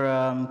guys for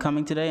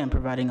coming today and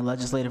providing a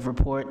legislative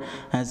report.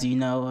 As you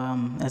know,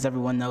 as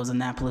everyone knows,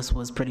 Annapolis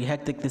was pretty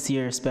hectic this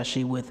year,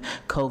 especially with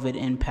COVID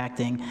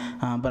impacting.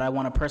 But I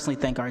want to personally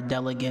thank our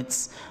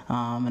delegates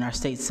and our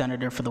state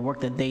senator for the work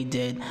that they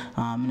did,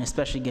 and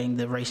especially getting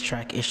the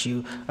racetrack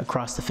issue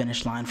across the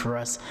finish line for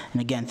us.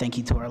 And again, thank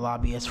you to our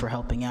lobbyists for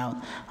helping out.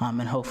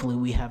 And hopefully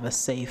we have a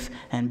safe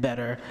and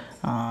better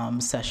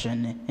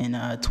session in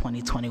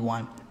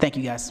 2021. Thank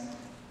you, guys.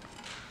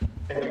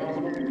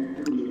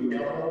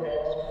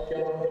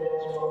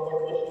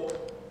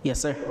 Yes,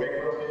 sir. It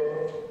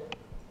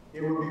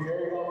would be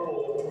very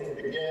helpful if we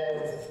could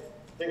begin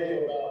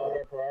thinking about what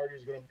our priority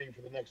is going to be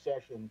for the next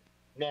session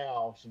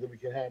now, so that we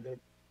can have the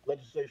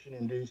legislation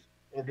introduced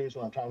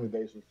on a timely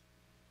basis.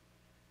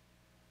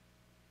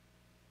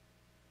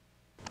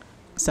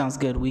 Sounds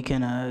good. We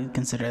can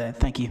consider that.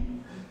 Thank you.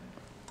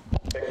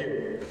 Thank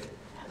you.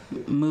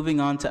 Moving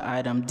on to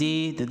item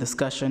D, the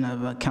discussion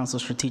of a council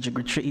strategic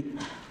retreat.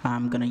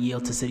 I'm going to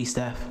yield to city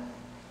staff.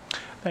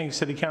 Thank you,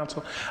 City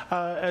Council.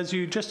 As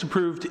you just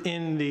approved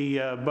in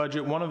the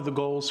budget, one of the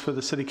goals for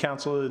the City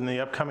Council in the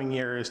upcoming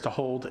year is to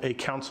hold a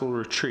council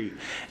retreat.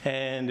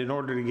 And in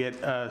order to get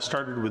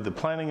started with the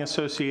planning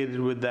associated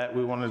with that,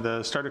 we wanted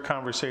to start a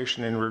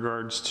conversation in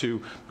regards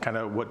to kind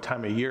of what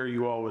time of year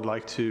you all would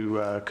like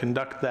to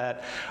conduct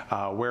that,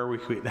 where we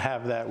could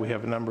have that. We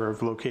have a number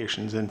of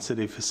locations in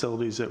city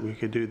facilities that we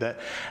could do that.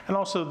 And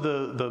also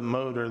the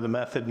mode or the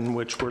method in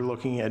which we're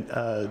looking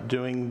at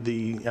doing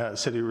the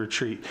city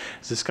retreat.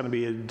 Is this going to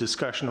be a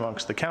discussion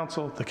amongst the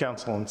council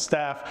and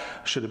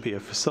staff? Should it be a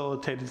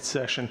facilitated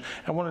session?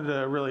 I wanted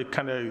to really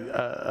kind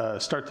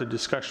of start the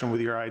discussion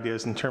with your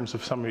ideas in terms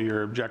of some of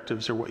your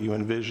objectives or what you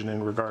envision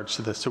in regards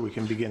to this, so we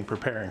can begin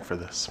preparing for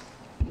this.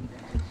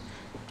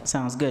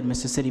 Sounds good.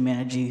 Mr. City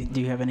Manager,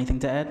 do you have anything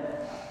to add?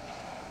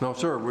 No,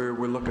 sir,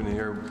 we're looking to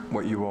hear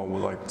what you all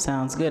would like.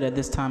 Sounds good. At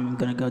this time, I'm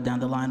going to go down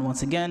the line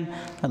once again,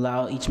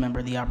 allow each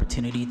member the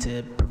opportunity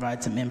to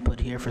provide some input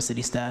here for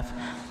city staff,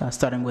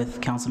 starting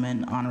with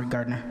Councilman Honorary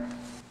Gardner.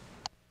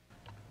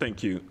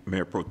 Thank you,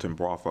 Mayor Pro Tem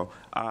Brafo.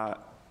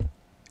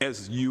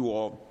 As you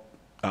all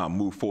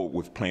move forward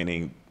with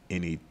planning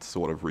any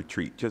sort of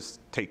retreat, just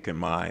take in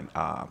mind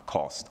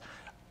cost.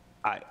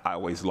 I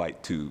always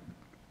like to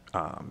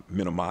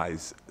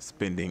minimize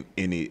spending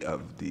any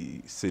of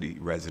the city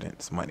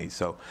residents' money.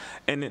 So,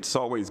 and it's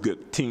always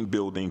good team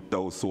building,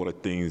 those sort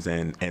of things,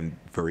 and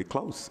very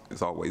close.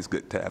 It's always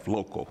good to have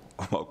local.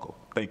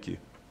 Thank you.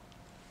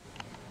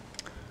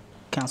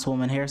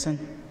 Councilwoman Harrison.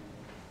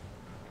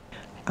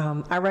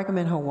 I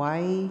recommend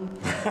Hawaii.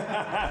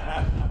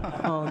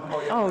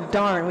 Oh,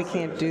 darn, we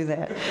can't do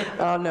that.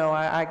 Oh, no,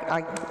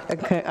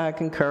 I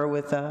concur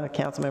with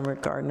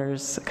Councilmember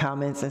Gardner's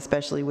comments,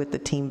 especially with the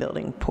team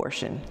building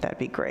portion. That'd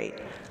be great.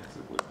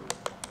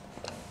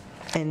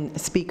 And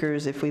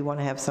speakers, if we want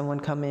to have someone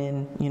come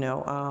in, you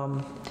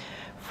know,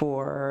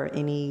 for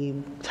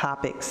any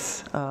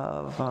topics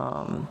of,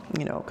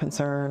 you know,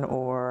 concern,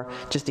 or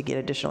just to get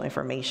additional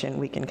information,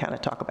 we can kind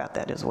of talk about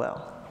that as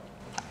well.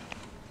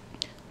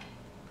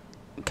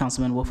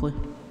 Councilman Wolfley.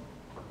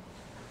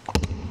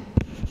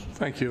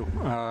 Thank you.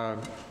 I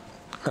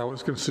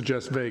was going to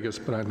suggest Vegas,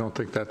 but I don't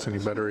think that's any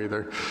better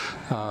either.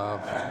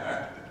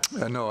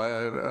 No,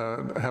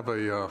 I have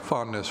a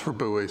fondness for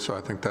Bowie, so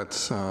I think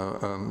that's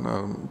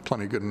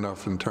plenty good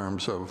enough in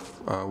terms of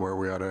where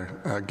we ought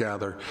to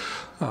gather.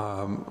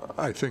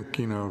 I think,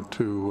 you know,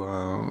 to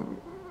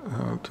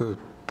a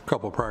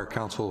couple of prior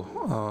council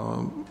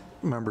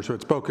members who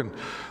had spoken,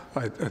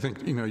 I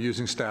think, you know,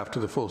 using staff to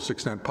the fullest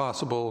extent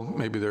possible.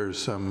 Maybe there's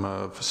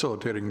some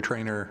facilitating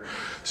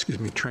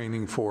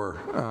training for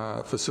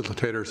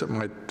facilitators that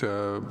might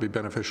be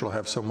beneficial to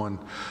have someone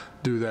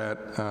do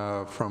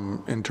that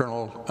from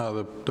internal.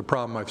 The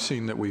problem I've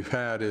seen that we've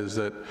had is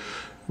that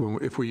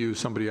if we use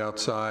somebody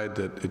outside,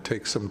 that it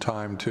takes some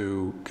time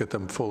to get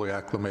them fully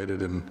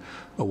acclimated and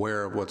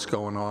aware of what's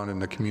going on in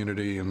the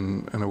community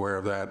and aware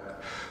of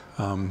that.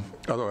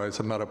 Otherwise,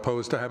 I'm not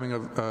opposed to having a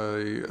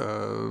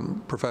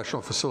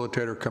professional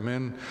facilitator come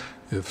in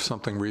if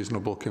something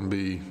reasonable can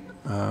be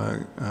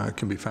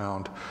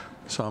found.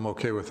 So I'm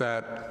okay with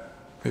that.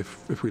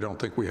 If we don't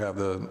think we have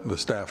the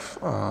staff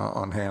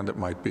on hand that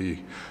might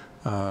be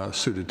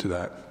suited to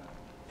that.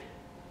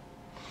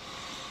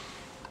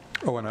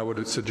 Oh, and I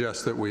would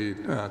suggest that we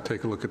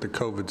take a look at the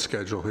COVID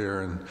schedule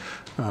here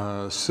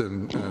and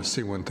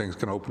see when things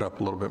can open up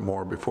a little bit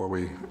more before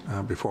we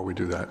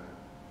do that.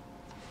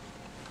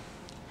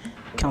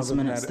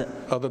 Councilman,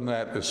 other than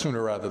that, it's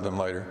sooner rather than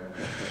later.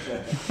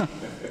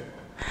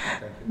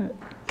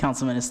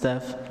 Councilman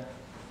Estef.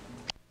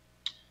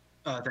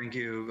 Thank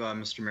you,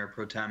 Mr. Mayor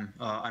Pro Tem.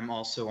 I'm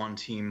also on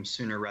team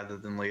sooner rather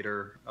than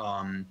later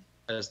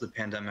as the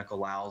pandemic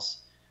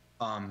allows.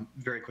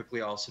 Very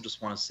quickly, I also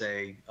just want to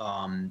say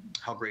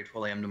how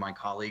grateful I am to my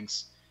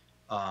colleagues.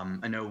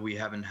 I know we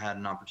haven't had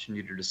an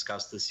opportunity to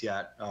discuss this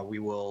yet. We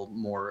will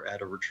more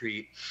at a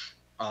retreat.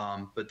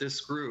 But this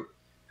group,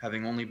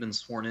 having only been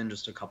sworn in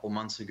just a couple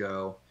months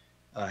ago,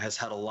 has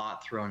had a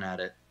lot thrown at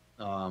it.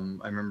 I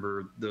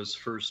remember those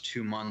first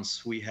 2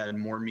 months, we had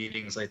more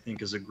meetings, I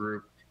think, as a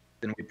group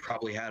than we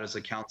probably had as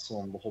a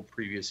council in the whole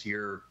previous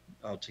year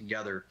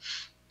together.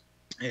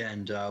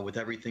 And with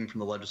everything from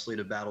the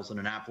legislative battles in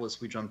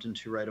Annapolis we jumped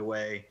into right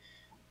away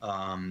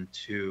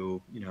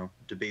to,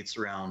 debates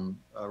around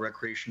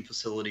recreation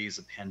facilities,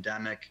 a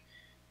pandemic,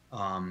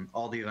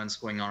 all the events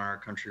going on in our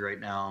country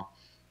right now,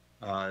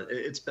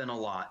 it's been a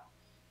lot.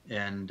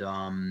 And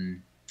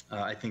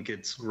I think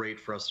it's great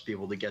for us to be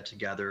able to get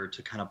together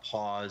to kind of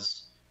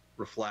pause,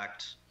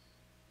 reflect,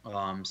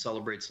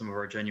 celebrate some of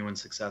our genuine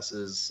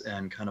successes,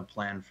 and kind of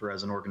plan for,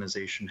 as an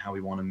organization, how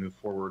we want to move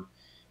forward.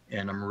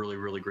 And I'm really,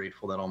 really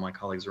grateful that all my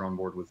colleagues are on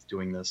board with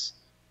doing this.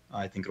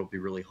 I think it'll be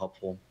really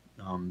helpful.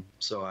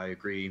 So I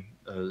agree,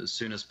 as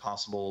soon as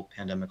possible,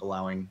 pandemic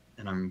allowing,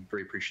 and I'm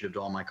very appreciative to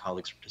all my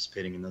colleagues for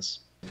participating in this.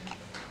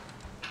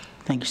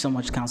 Thank you so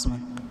much,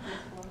 Councilman.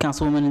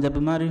 Councilwoman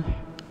Ndebumadu.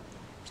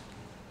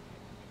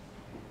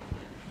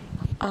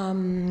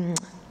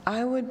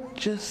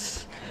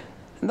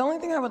 The only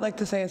thing I would like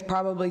to say is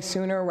probably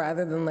sooner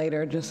rather than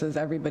later, just as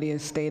everybody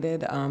has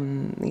stated.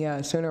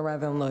 Yeah, sooner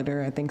rather than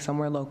later. I think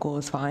somewhere local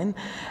is fine.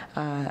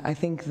 I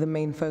think the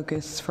main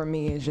focus for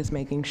me is just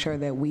making sure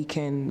that we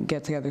can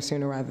get together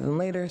sooner rather than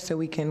later so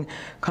we can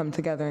come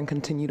together and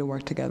continue to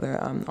work together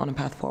on a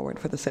path forward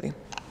for the city.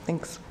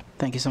 Thanks.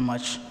 Thank you so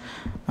much.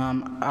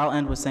 I'll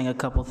end with saying a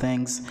couple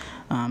things.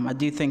 I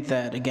do think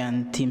that,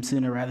 again, team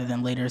sooner rather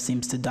than later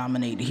seems to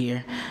dominate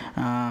here.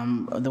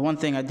 The one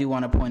thing I do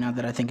want to point out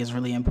that I think is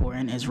really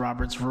important is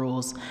Robert's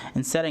rules,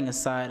 and setting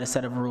aside a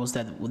set of rules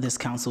that this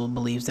council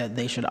believes that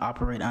they should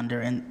operate under,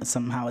 and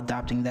somehow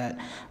adopting that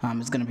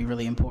is going to be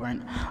really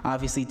important.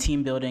 Obviously,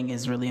 team building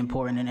is really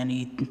important in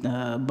any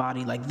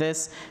body like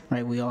this,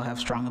 right? We all have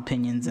strong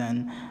opinions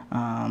and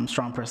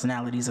strong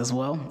personalities as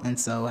well, and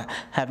so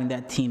having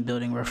that team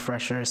building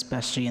refresher,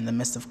 especially in the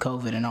midst of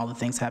COVID and all the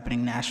things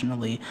happening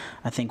nationally,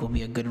 I think will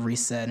be a good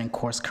reset and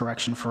course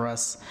correction for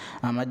us.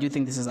 I do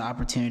think this is an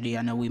opportunity.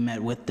 I know we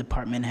met with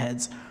department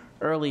heads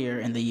earlier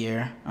in the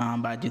year,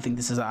 but I do think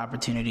this is an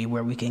opportunity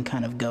where we can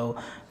kind of go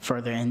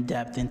further in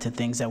depth into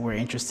things that we're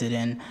interested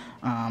in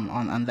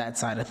on that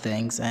side of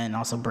things, and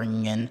also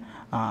bringing in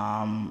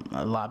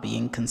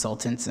lobbying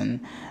consultants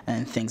and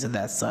things of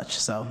that such.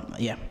 So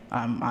yeah,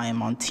 I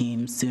am on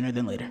team sooner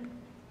than later.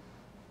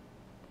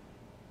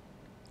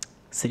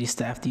 City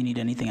staff, do you need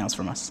anything else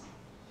from us?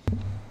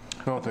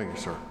 No, thank you,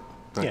 sir.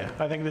 Yeah,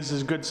 I think this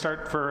is a good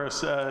start for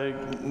us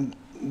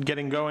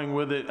getting going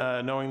with it,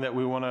 knowing that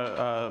we want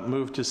to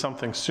move to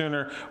something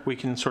sooner. We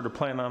can sort of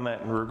plan on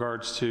that in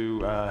regards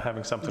to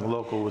having something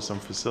local with some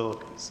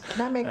facilities.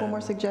 Can I make one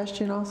more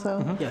suggestion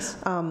also? Yes.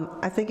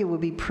 I think it would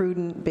be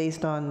prudent,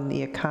 based on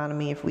the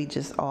economy, if we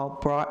just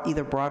all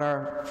either brought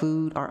our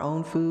food, our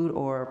own food,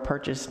 or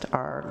purchased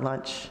our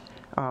lunch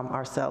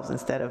ourselves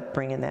instead of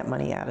bringing that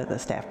money out of the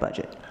staff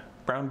budget.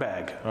 Brown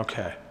bag,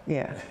 okay.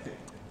 Yeah.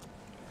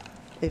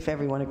 If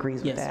everyone agrees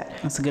with Yes,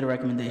 that. that's a good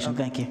recommendation.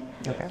 Thank you.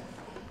 Okay.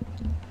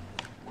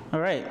 All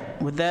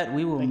right, with that,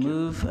 we will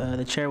move,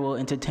 the chair will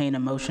entertain a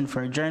motion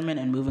for adjournment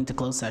and moving to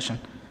closed session.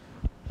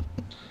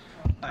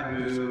 I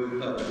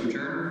move to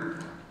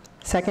adjourn.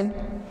 Second?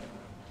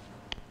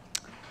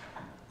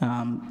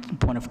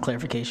 Point of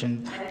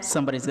clarification,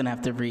 somebody's gonna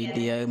have to read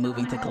the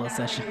moving to closed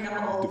session.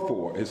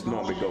 Before, it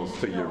normally goes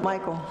to your.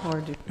 Michael,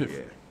 or do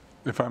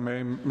If I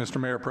may, Mr.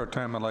 Mayor Pro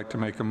Tem, I'd like to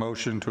make a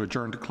motion to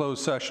adjourn to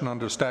closed session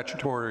under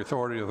statutory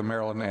authority of the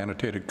Maryland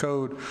Annotated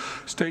Code,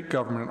 State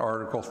Government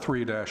Article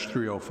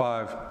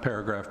 3-305,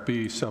 Paragraph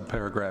B,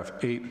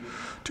 Subparagraph 8,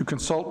 to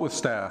consult with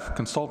staff,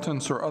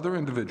 consultants, or other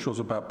individuals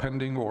about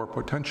pending or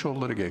potential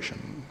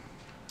litigation.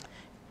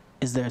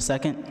 Is there a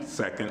second?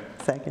 Second.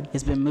 Second.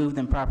 It's been moved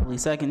and properly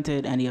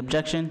seconded. Any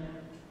objection?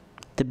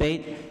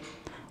 Debate?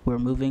 We're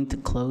moving to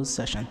closed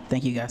session.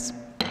 Thank you, guys.